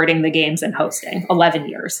between awarding the games and hosting, 11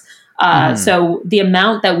 years. So the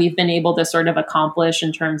amount that we've been able to sort of accomplish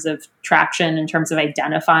in terms of traction, in terms of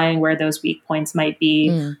identifying where those weak points might be,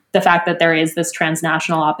 the fact that there is this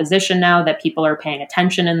transnational opposition now, that people are paying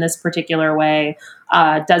attention in this particular way,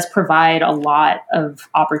 does provide a lot of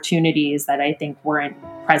opportunities that I think weren't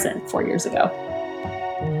present 4 years ago.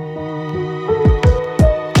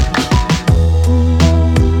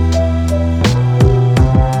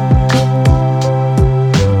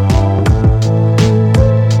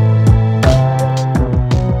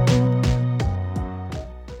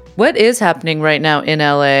 What is happening right now in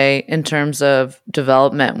LA in terms of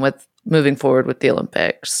development with moving forward with the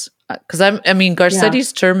Olympics? Because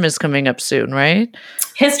Garcetti's term is coming up soon, right?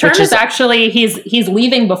 His term is actually he's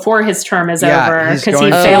leaving before his term is over because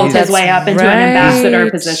he failed his way up into an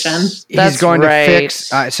ambassador position. He's going to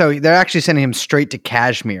fix. So they're actually sending him straight to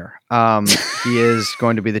Kashmir. He is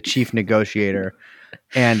going to be the chief negotiator,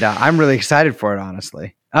 and I'm really excited for it,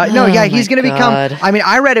 honestly. He's going to become. I mean,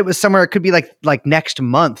 I read it was somewhere. It could be like next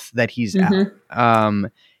month that he's out.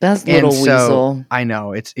 That's little weasel. I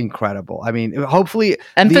know, it's incredible. I mean, hopefully,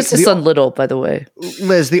 emphasis on little. By the way,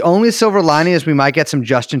 Liz, the only silver lining is we might get some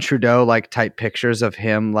Justin Trudeau like type pictures of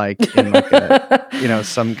him like in like a,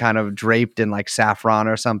 some kind of draped in like saffron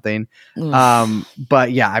or something.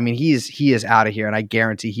 But yeah, I mean, he is out of here, and I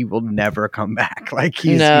guarantee he will never come back. Like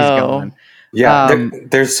he's gone. Yeah,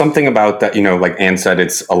 there's something about that, like Anne said,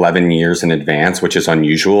 it's 11 years in advance, which is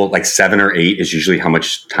unusual. Like 7 or 8 is usually how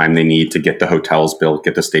much time they need to get the hotels built,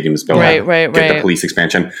 get the stadiums built, get the police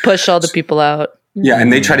expansion. Push all the people out. Yeah,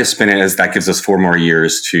 and they try to spin it as that gives us 4 more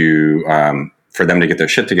years to for them to get their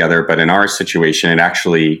shit together. But in our situation, it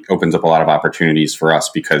actually opens up a lot of opportunities for us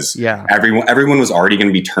because everyone was already going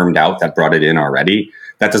to be termed out that brought it in already.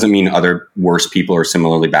 That doesn't mean other worse people or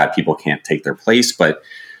similarly bad people can't take their place. But,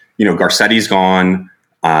 Garcetti's gone.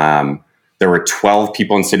 There were 12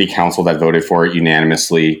 people in city council that voted for it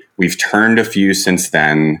unanimously. We've turned a few since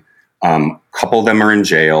then. A couple of them are in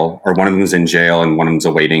jail, or one of them is in jail and one of them's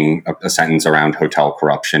awaiting a sentence around hotel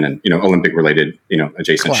corruption and, Olympic related,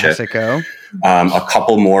 adjacent Classico. shit. A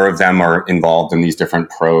couple more of them are involved in these different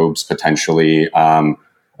probes potentially.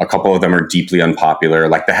 A couple of them are deeply unpopular.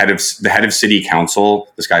 Like the head of city council,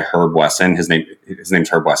 this guy Herb Wesson. His name's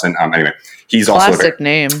Herb Wesson. Anyway, he's classic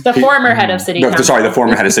name. The former head of city council. Sorry, the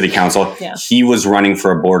former head of city council. Yeah. He was running for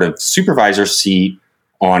a board of supervisors seat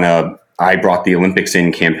on a "I brought the Olympics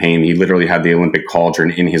in" campaign. He literally had the Olympic cauldron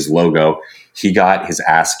in his logo. He got his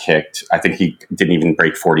ass kicked. I think he didn't even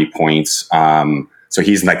break 40 points. So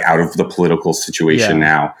he's like out of the political situation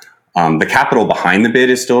now. The capital behind the bid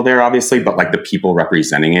is still there, obviously, but like the people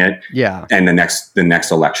representing it. Yeah. And the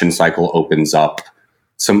next election cycle opens up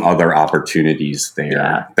some other opportunities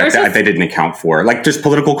there that they didn't account for. Like just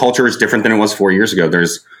political culture is different than it was 4 years ago.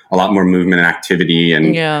 There's a lot more movement and activity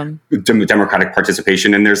and democratic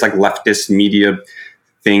participation. And there's like leftist media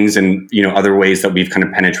things and, other ways that we've kind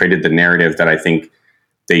of penetrated the narrative that I think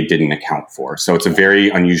they didn't account for. So it's a very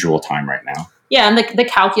unusual time right now. Yeah, and the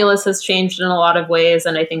calculus has changed in a lot of ways,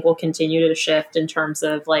 and I think will continue to shift in terms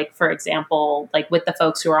of, like, for example, like with the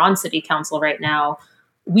folks who are on city council right now,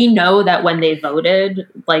 we know that when they voted,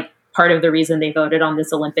 like part of the reason they voted on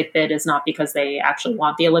this Olympic bid is not because they actually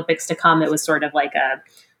want the Olympics to come. It was sort of like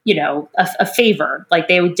a favor. Like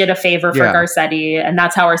they did a favor for Garcetti, and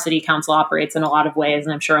that's how our city council operates in a lot of ways.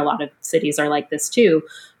 And I'm sure a lot of cities are like this too,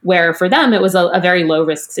 where for them, it was a very low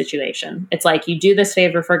risk situation. It's like you do this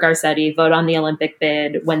favor for Garcetti, vote on the Olympic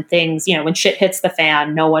bid. When things, when shit hits the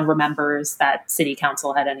fan, no one remembers that city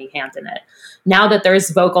council had any hand in it. Now that there's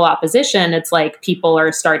vocal opposition, it's like people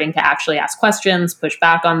are starting to actually ask questions, push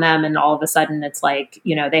back on them. And all of a sudden it's like,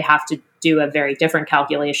 they have to do a very different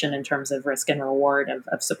calculation in terms of risk and reward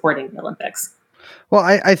of supporting the Olympics. Well,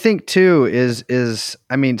 I think too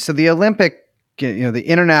so the Olympic, the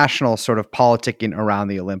international sort of politicking around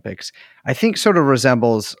the Olympics, I think sort of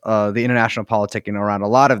resembles the international politicking around a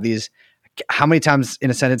lot of these. How many times in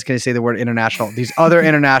a sentence can you say the word international? These other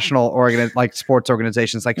international like sports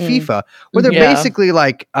organizations like FIFA, where they're basically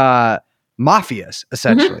like mafias,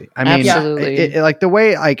 essentially. I mean, absolutely. Like the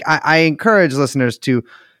way I encourage listeners to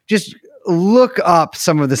just look up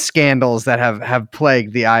some of the scandals that have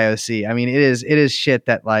plagued the IOC. I mean, it is shit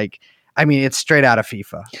that it's straight out of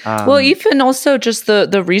FIFA. Well, even also just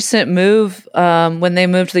the recent move when they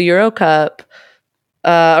moved the Euro Cup,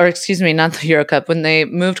 not the Euro Cup, when they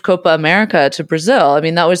moved Copa America to Brazil. I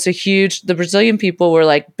mean, that was the Brazilian people were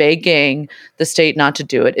like begging the state not to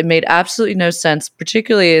do it. It made absolutely no sense,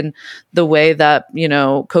 particularly in the way that,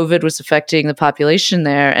 COVID was affecting the population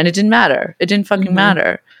there. And it didn't matter. It didn't fucking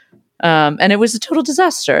matter. And it was a total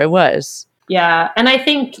disaster. It was. Yeah. And I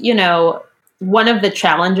think, one of the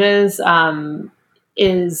challenges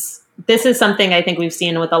is this is something I think we've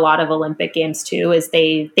seen with a lot of Olympic Games too, is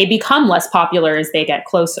they become less popular as they get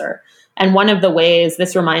closer. And one of the ways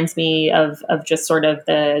this reminds me of just sort of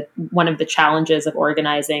one of the challenges of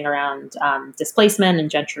organizing around displacement and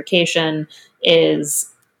gentrification is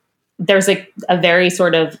there's a very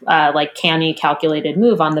sort of canny calculated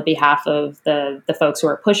move on the behalf of the folks who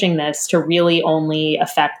are pushing this to really only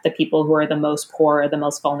affect the people who are the most poor, the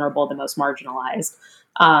most vulnerable, the most marginalized,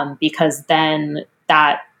 because then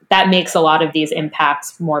that makes a lot of these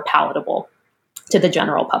impacts more palatable to the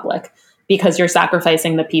general public, because you're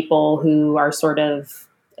sacrificing the people who are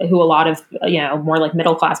who a lot of, more like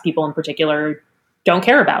middle-class people in particular don't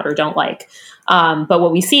care about or don't like. But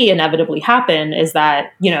what we see inevitably happen is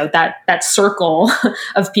that, that circle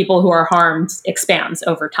of people who are harmed expands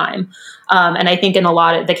over time. And I think in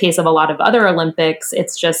the case of a lot of other Olympics,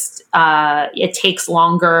 it's just, it takes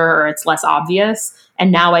longer or it's less obvious.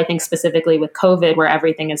 And now I think specifically with COVID, where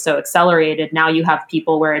everything is so accelerated, now you have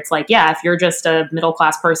people where it's like, if you're just a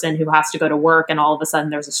middle-class person who has to go to work and all of a sudden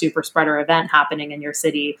there's a super spreader event happening in your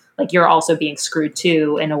city, like you're also being screwed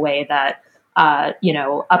too in a way that,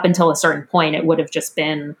 up until a certain point, it would have just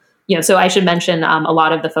been, so I should mention a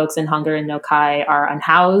lot of the folks in Hunger and No Kai are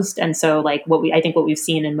unhoused. And so like what we've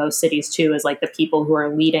seen in most cities too, is like the people who are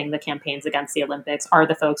leading the campaigns against the Olympics are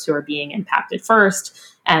the folks who are being impacted first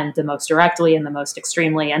and the most directly and the most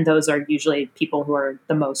extremely. And those are usually people who are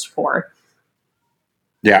the most poor.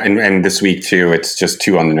 Yeah. And this week too, it's just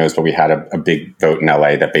too on the nose, but we had a big vote in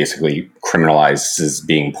LA that basically criminalizes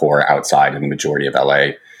being poor outside in the majority of LA.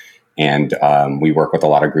 And we work with a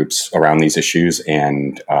lot of groups around these issues,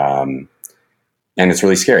 and it's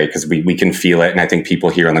really scary because we can feel it. And I think people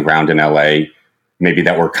here on the ground in LA, maybe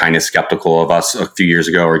that were kind of skeptical of us a few years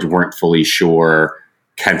ago or weren't fully sure,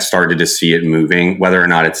 kind of started to see it moving, whether or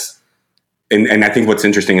not it's, and I think what's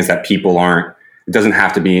interesting is that people aren't, it doesn't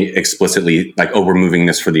have to be explicitly like, oh, we're moving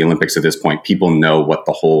this for the Olympics at this point. People know what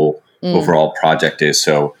the whole overall project is.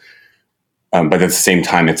 So, but at the same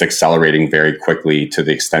time, it's accelerating very quickly to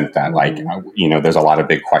the extent that there's a lot of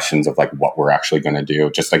big questions of like what we're actually going to do,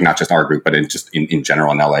 just like not just our group, but in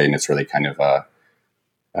general in LA. And it's really kind of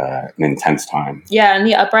an intense time. Yeah, and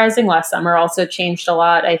the uprising last summer also changed a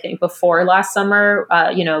lot. I think before last summer,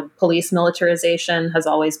 police militarization has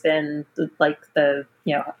always been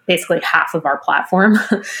basically half of our platform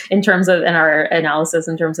in our analysis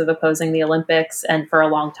in terms of opposing the Olympics. And for a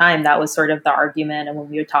long time, that was sort of the argument. And when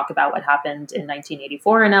we would talk about what happened in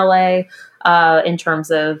 1984 in LA, in terms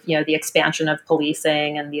of, the expansion of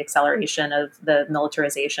policing and the acceleration of the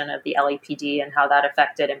militarization of the LAPD and how that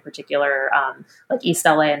affected in particular, like East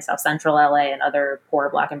LA and South Central LA and other poor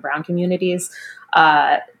Black and brown communities.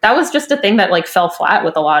 That was just a thing that like fell flat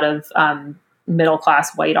with a lot of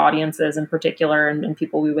middle-class white audiences in particular and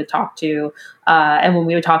people we would talk to. And when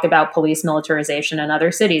we would talk about police militarization in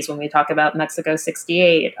other cities, when we talk about Mexico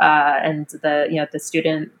 68 and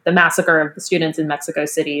the massacre of the students in Mexico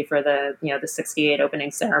City for the 68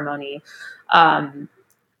 opening ceremony,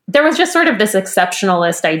 there was just sort of this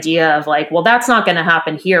exceptionalist idea of like, well, that's not going to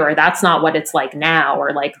happen here, or that's not what it's like now,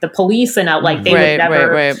 or like the police and like they would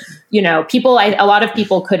never, a lot of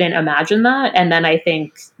people couldn't imagine that. And then I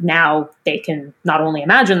think now they can not only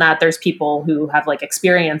imagine that, there's people who have like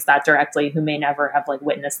experienced that directly who may never have like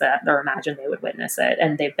witnessed that or imagined they would witness it.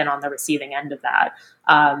 And they've been on the receiving end of that.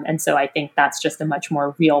 And so I think that's just a much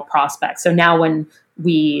more real prospect. So now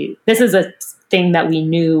this is a thing that we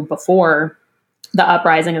knew before the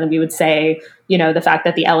uprising, and then we would say, the fact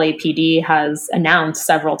that the LAPD has announced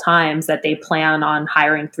several times that they plan on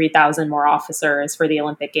hiring 3,000 more officers for the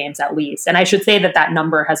Olympic Games at least. And I should say that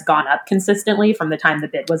number has gone up consistently from the time the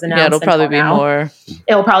bid was announced. Yeah, it'll probably be more.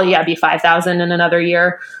 It'll probably be 5,000 in another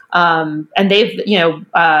year. And they've,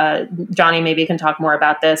 Johnny maybe can talk more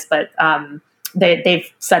about this, but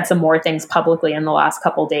they've said some more things publicly in the last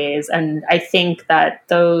couple days. And I think that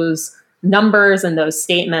those numbers and those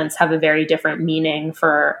statements have a very different meaning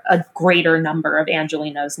for a greater number of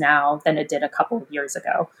Angelenos now than it did a couple of years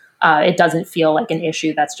ago. It doesn't feel like an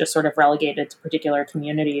issue that's just sort of relegated to particular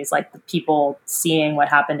communities, like the people seeing what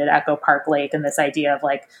happened at Echo Park Lake and this idea of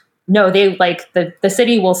like, no, they like the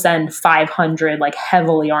city will send 500 like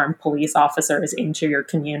heavily armed police officers into your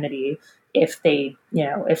community if they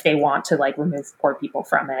want to like remove poor people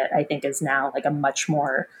from it. I think is now like a much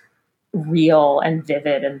more real and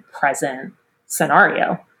vivid and present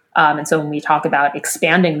scenario. And so when we talk about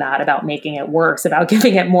expanding that, about making it worse, about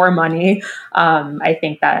giving it more money, I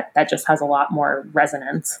think that just has a lot more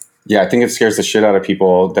resonance. Yeah, I think it scares the shit out of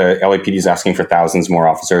people. The LAPD is asking for thousands more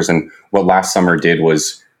officers. And what last summer did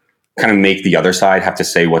was kind of make the other side have to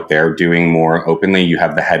say what they're doing more openly. You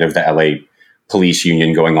have the head of the LA police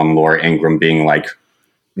union going on Laura Ingraham being like,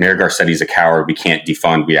 Mayor Garcetti's a coward. We can't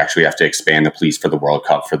defund. We actually have to expand the police for the World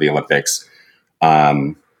Cup, for the Olympics.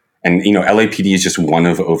 And, LAPD is just one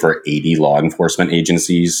of over 80 law enforcement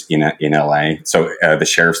agencies in LA. So the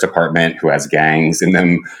sheriff's department, who has gangs in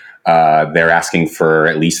them, they're asking for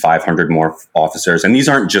at least 500 more officers. And these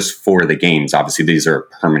aren't just for the games. Obviously, these are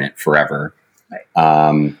permanent forever.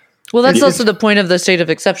 Right. Well, that's also the point of the state of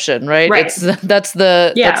exception, right? Right. That's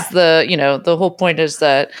the whole point is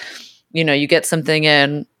that, you get something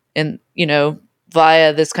in,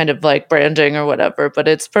 via this kind of like branding or whatever, but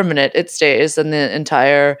it's permanent, it stays, and the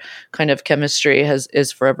entire kind of chemistry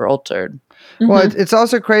is forever altered. Well, it's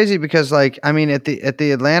also crazy because, like, I mean, at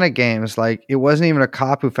the Atlanta games, like, it wasn't even a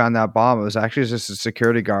cop who found that bomb. It was actually just a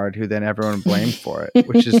security guard who then everyone blamed for it,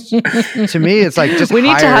 which is, to me, it's like, just we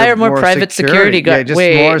need to hire more private security guards. Yeah,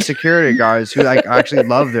 just more security guards who like actually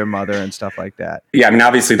love their mother and stuff like that. Yeah, I mean,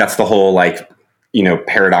 obviously that's the whole like,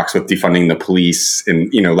 paradox with defunding the police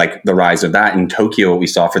and, like the rise of that. In Tokyo, what we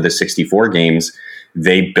saw for the 64 games,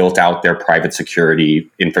 they built out their private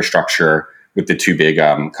security infrastructure with the two big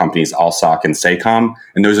companies, Alsoc and Seicom.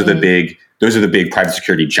 And those are the big private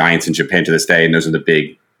security giants in Japan to this day. And those are the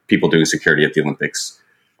big people doing security at the Olympics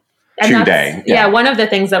today. Yeah, one of the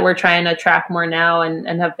things that we're trying to track more now and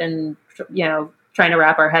have been, trying to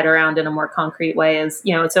wrap our head around in a more concrete way is,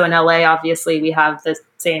 so in LA, obviously we have the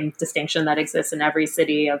same distinction that exists in every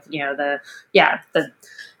city of, the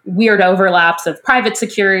weird overlaps of private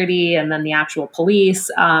security and then the actual police.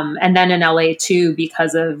 And then in LA too,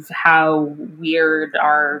 because of how weird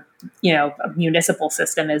our, municipal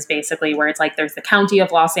system is, basically, where it's like there's the county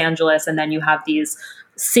of Los Angeles, and then you have these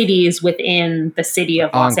cities within the city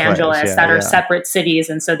of Los Angeles that are separate cities.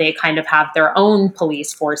 And so they kind of have their own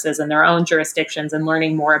police forces and their own jurisdictions, and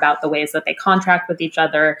learning more about the ways that they contract with each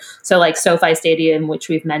other. So like SoFi Stadium, which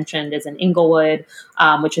we've mentioned, is in Inglewood,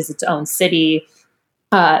 which is its own city.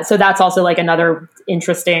 So that's also like another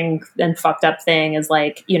interesting and fucked up thing is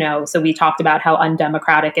like, so we talked about how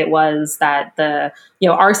undemocratic it was that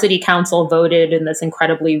our city council voted in this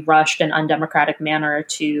incredibly rushed and undemocratic manner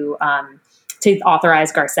to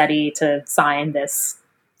authorize Garcetti to sign this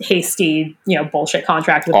hasty, bullshit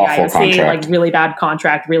contract with Awful the IOC, contract. like really bad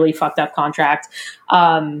contract, really fucked up contract.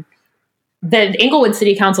 The Inglewood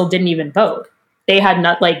City Council didn't even vote. They had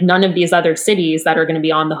none of these other cities that are going to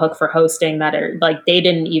be on the hook for hosting that are like,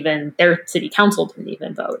 their city council didn't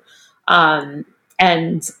even vote. But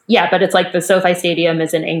it's like the SoFi Stadium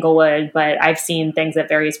is in Inglewood, but I've seen things at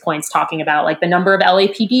various points talking about like the number of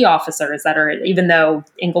LAPD officers that are, even though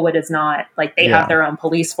Inglewood is not, like they have their own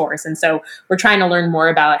police force. And so we're trying to learn more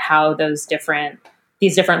about how these different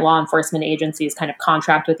law enforcement agencies kind of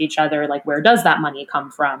contract with each other. Like, where does that money come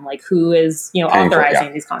from? Like, who is,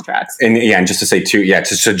 authorizing these contracts? And just to say too, it's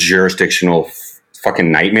just a jurisdictional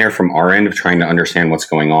fucking nightmare from our end of trying to understand what's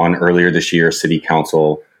going on. Earlier this year, City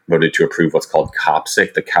Council voted to approve what's called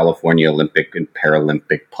COPSIC, the California Olympic and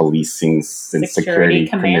Paralympic Policing and Security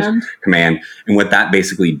Command. And what that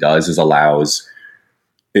basically does is allows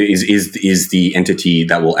is the entity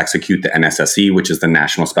that will execute the NSSE, which is the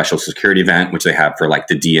National Special Security Event, which they have for like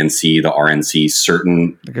the DNC, the RNC,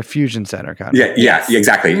 certain like a fusion center kind of. Yeah,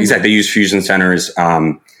 exactly. Exactly. They use fusion centers.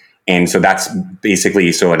 And so that's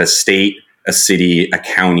basically, so at a state, a city, a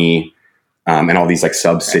county, and all these like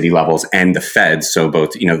sub-city levels, and the feds. So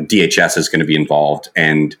both, DHS is going to be involved,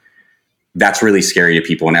 and that's really scary to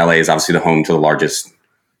people. And LA is obviously the home to the largest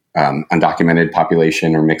undocumented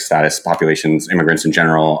population or mixed status populations, immigrants in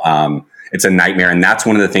general. It's a nightmare. And that's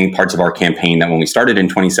one of the parts of our campaign that when we started in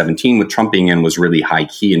 2017 with Trump being in was really high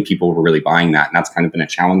key, and people were really buying that. And that's kind of been a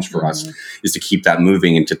challenge for us, is to keep that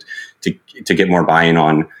moving and to get more buy-in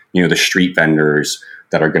on, the street vendors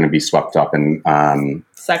that are going to be swept up, and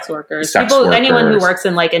sex workers, anyone who works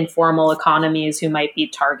in like informal economies who might be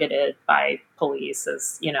targeted by police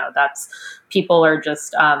is, that's, people are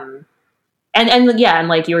just, and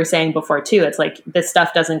like you were saying before too, it's like this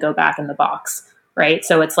stuff doesn't go back in the box, right?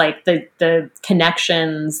 So it's like the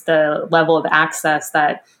connections, the level of access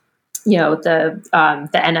that, the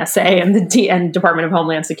NSA and the Department of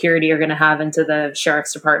Homeland Security are going to have into the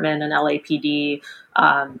Sheriff's Department and LAPD,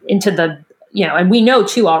 into the, and we know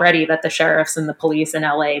too already that the sheriffs and the police in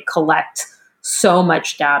LA collect so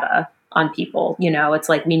much data on people. It's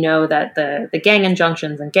like, we know that the gang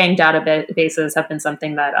injunctions and gang databases have been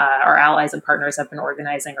something that our allies and partners have been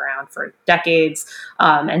organizing around for decades.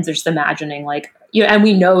 And just imagining like, and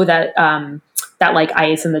we know that, that like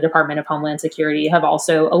ICE and the Department of Homeland Security have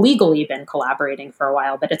also illegally been collaborating for a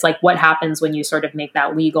while. But it's like, what happens when you sort of make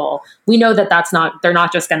that legal? We know that they're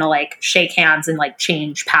not just going to like shake hands and like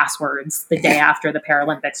change passwords the day after the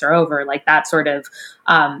Paralympics are over. Like that sort of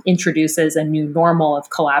introduces a new normal of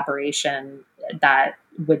collaboration that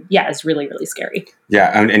is really, really scary.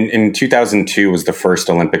 Yeah. And in 2002 was the first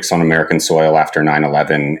Olympics on American soil after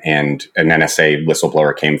 9/11. And an NSA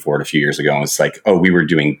whistleblower came forward a few years ago and was like, we were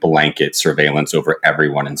doing blanket surveillance over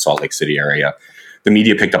everyone in Salt Lake City area. The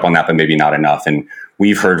media picked up on that, but maybe not enough. And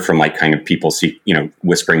we've heard from like kind of people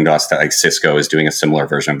whispering to us that like Cisco is doing a similar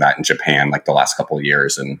version of that in Japan, like the last couple of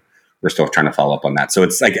years. And we're still trying to follow up on that. So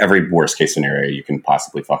it's like every worst case scenario you can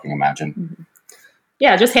possibly fucking imagine. Mm-hmm.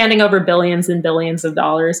 Yeah, just handing over billions and billions of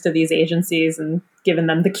dollars to these agencies and giving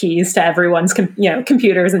them the keys to everyone's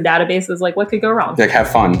computers and databases. Like, what could go wrong? Like, have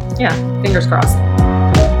fun. Yeah, fingers crossed.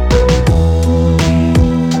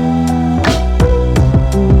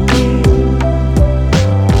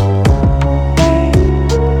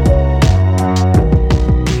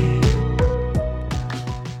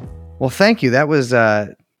 Well, thank you. That was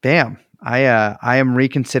damn. I am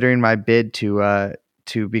reconsidering my bid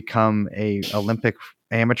to become a Olympic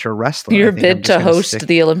amateur wrestler. Your bid to host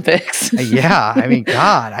the Olympics. Yeah. I mean,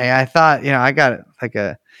 God, I thought, I got like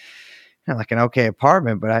like an okay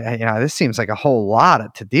apartment, but this seems like a whole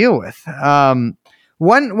lot to deal with.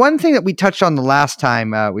 One thing that we touched on the last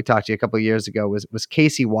time we talked to you a couple of years ago was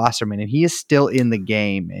Casey Wasserman, and he is still in the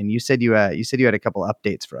game. And you said you had a couple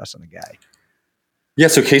updates for us on the guy. Yeah,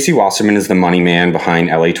 so Casey Wasserman is the money man behind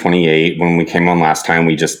LA 28. When we came on last time,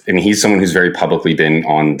 he's someone who's very publicly been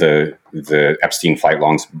on the Epstein flight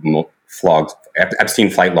logs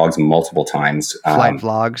multiple times. Flight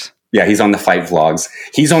vlogs. Yeah, he's on the flight vlogs.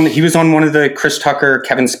 He was on one of the Chris Tucker,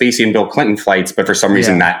 Kevin Spacey, and Bill Clinton flights, but for some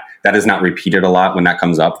reason that is not repeated a lot when that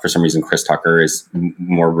comes up. For some reason, Chris Tucker is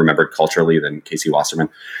more remembered culturally than Casey Wasserman.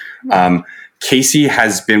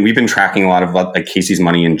 We've been tracking a lot of Casey's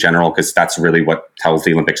money in general, because that's really what tells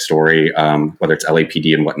the Olympic story, whether it's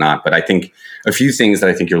LAPD and whatnot. But I think a few things that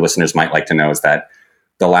I think your listeners might like to know is that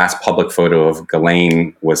the last public photo of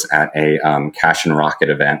Ghislaine was at a Cash and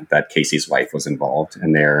Rocket event that Casey's wife was involved.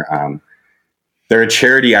 And they're a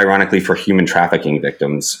charity, ironically, for human trafficking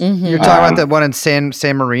victims. Mm-hmm. You're talking about the one in San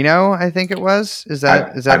Marino, I think it was? Is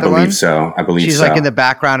that the one? I believe so. She's like in the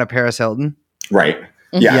background of Paris Hilton. Right.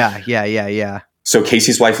 Yeah. So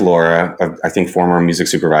Casey's wife, Laura, I think former music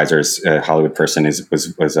supervisors, Hollywood person,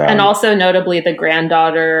 was and also notably the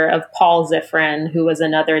granddaughter of Paul Zifrin, who was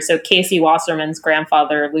another. So Casey Wasserman's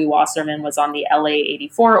grandfather, Lou Wasserman, was on the LA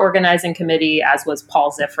 84 organizing committee, as was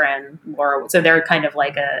Paul Zifrin. Laura, so they're kind of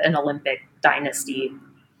like an Olympic dynasty.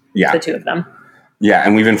 Yeah, the two of them. Yeah,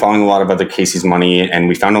 and we've been following a lot of other Casey's money, and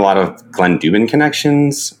we found a lot of Glenn Dubin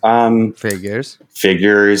connections. Figures,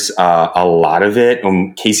 a lot of it.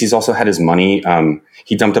 Casey's also had his money.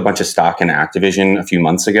 He dumped a bunch of stock in Activision a few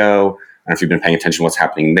months ago. I don't know if you've been paying attention to what's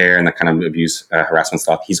happening there and that kind of abuse, harassment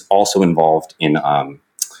stuff. He's also involved in,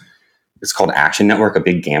 it's called Action Network, a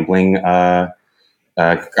big gambling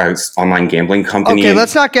online gambling company. Okay,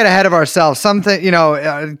 let's not get ahead of ourselves.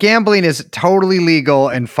 Gambling is totally legal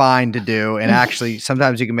and fine to do, and actually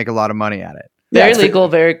sometimes you can make a lot of money at it. Very legal,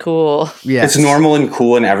 very cool. Yeah, it's normal and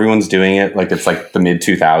cool, and everyone's doing it. Like it's like the mid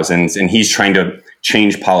 2000s, and he's trying to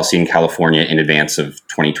change policy in California in advance of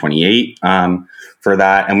 2028 for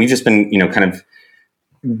that. And we've just been,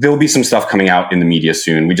 there'll be some stuff coming out in the media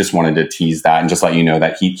soon. We just wanted to tease that and just let you know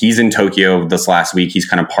that he's in Tokyo this last week. He's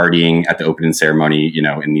kind of partying at the opening ceremony,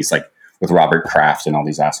 in these with Robert Kraft and all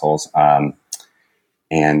these assholes.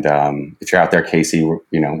 If you're out there, Casey,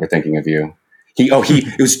 we're thinking of you.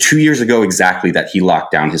 It was 2 years ago exactly that he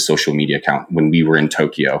locked down his social media account when we were in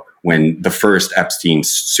Tokyo, when the first Epstein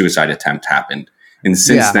suicide attempt happened. And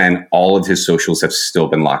since then, all of his socials have still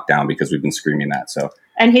been locked down because we've been screaming that. So.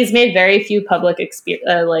 And he's made very few public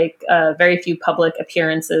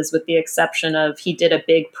appearances, with the exception of he did a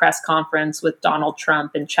big press conference with Donald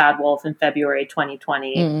Trump and Chad Wolf in February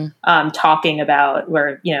 2020, talking about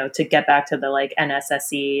to get back to the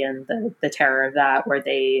NSSE and the terror of that, where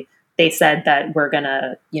they said that we're going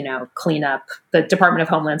to, clean up, the Department of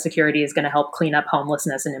Homeland Security is going to help clean up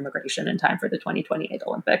homelessness and immigration in time for the 2028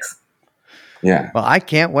 Olympics. Yeah. Well, I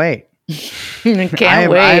can't wait.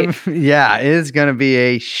 Can't wait. It is going to be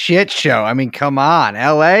a shit show. I mean, come on,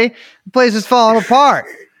 LA, the place is falling apart.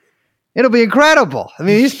 It'll be incredible. I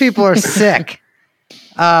mean, these people are sick.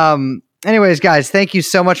 Anyways, guys, thank you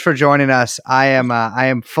so much for joining us. I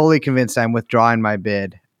am fully convinced I'm withdrawing my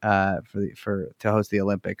bid to host the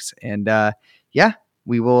Olympics, and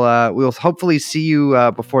we will hopefully see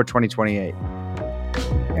you before 2028.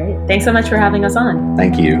 Great. Thanks so much for having us on.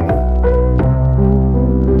 Thank you.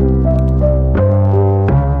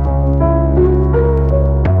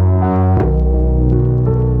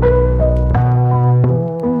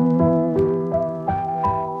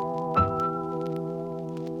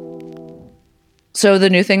 So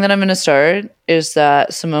the new thing that I'm going to start is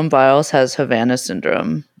that Simone Biles has Havana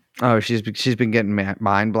syndrome. Oh, she's been getting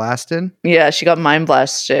mind blasted? Yeah, she got mind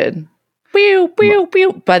blasted. Pew, pew,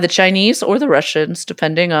 pew, by the Chinese or the Russians,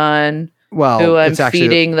 depending on who I'm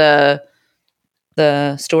feeding the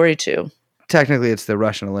story to. Technically, it's the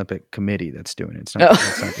Russian Olympic Committee that's doing it. It's not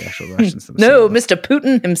the actual Russians themselves. No, Mr.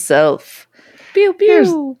 Putin himself. Pew,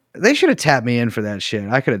 pew. They should have tapped me in for that shit.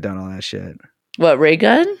 I could have done all that shit. What, ray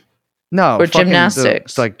gun? No. Or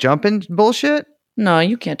gymnastics? It's jumping bullshit? No,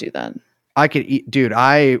 you can't do that. I could eat. Dude,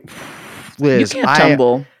 Liz, you can't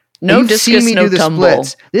tumble. No discus, no tumble.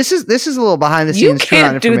 Splits. This is a little behind the scenes. You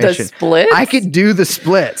can't do the splits. I could do the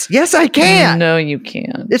splits. Yes, I can. No, you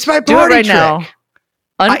can't. It's my party trick. Do it right now.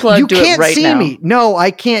 Unplug. You do can't it right see now. me. No,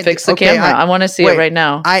 I can't. Fix the camera. I want to see it right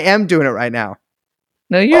now. I am doing it right now.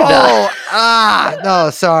 No, you're not. No,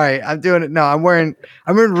 sorry. I'm doing it. No, I'm wearing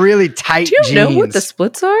really tight jeans. Do you know what the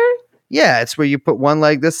splits are? Yeah, it's where you put one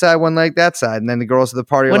leg this side, one leg that side, and then the girls at the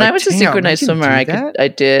party are when like, I was a synchronized swimmer, I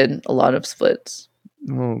did a lot of splits.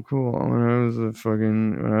 Oh, cool. When I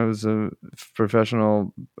was a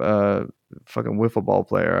professional fucking wiffle ball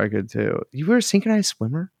player, I could too. You were a synchronized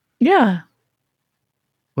swimmer? Yeah.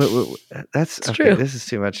 That's okay, true. This is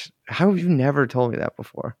too much. How have you never told me that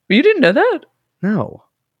before? You didn't know that? No,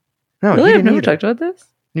 really, I've never talked about this.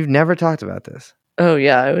 You've never talked about this. Oh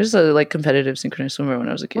yeah, I was a competitive synchronous swimmer when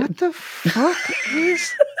I was a kid. What the fuck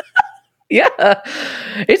is? Yeah,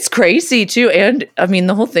 it's crazy too, and I mean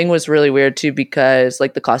the whole thing was really weird too because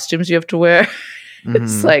like the costumes you have to wear,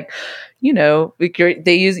 it's like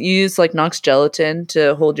they use like Knox gelatin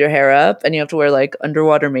to hold your hair up, and you have to wear like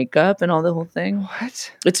underwater makeup and all the whole thing.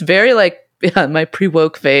 What? It's very like my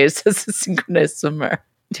pre-woke phase as a synchronous swimmer.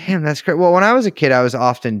 Damn, that's great. Well, when I was a kid, I was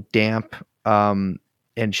often damp and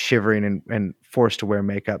shivering and forced to wear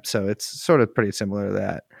makeup, so it's sort of pretty similar to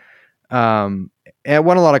that. And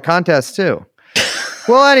won a lot of contests too.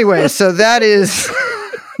 Well, anyway, so that is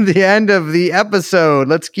the end of the episode.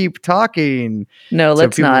 Let's keep talking. No,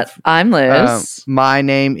 let's not. I'm Liz. My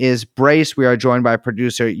name is Brace. We are joined by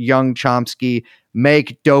producer Young Chomsky.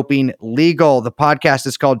 Make doping legal. The podcast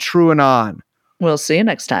is called True and On. We'll see you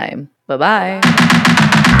next time. Bye-bye.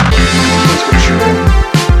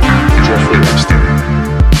 Jeffrey Epstein.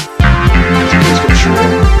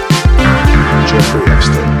 Jeffrey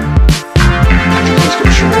Epstein.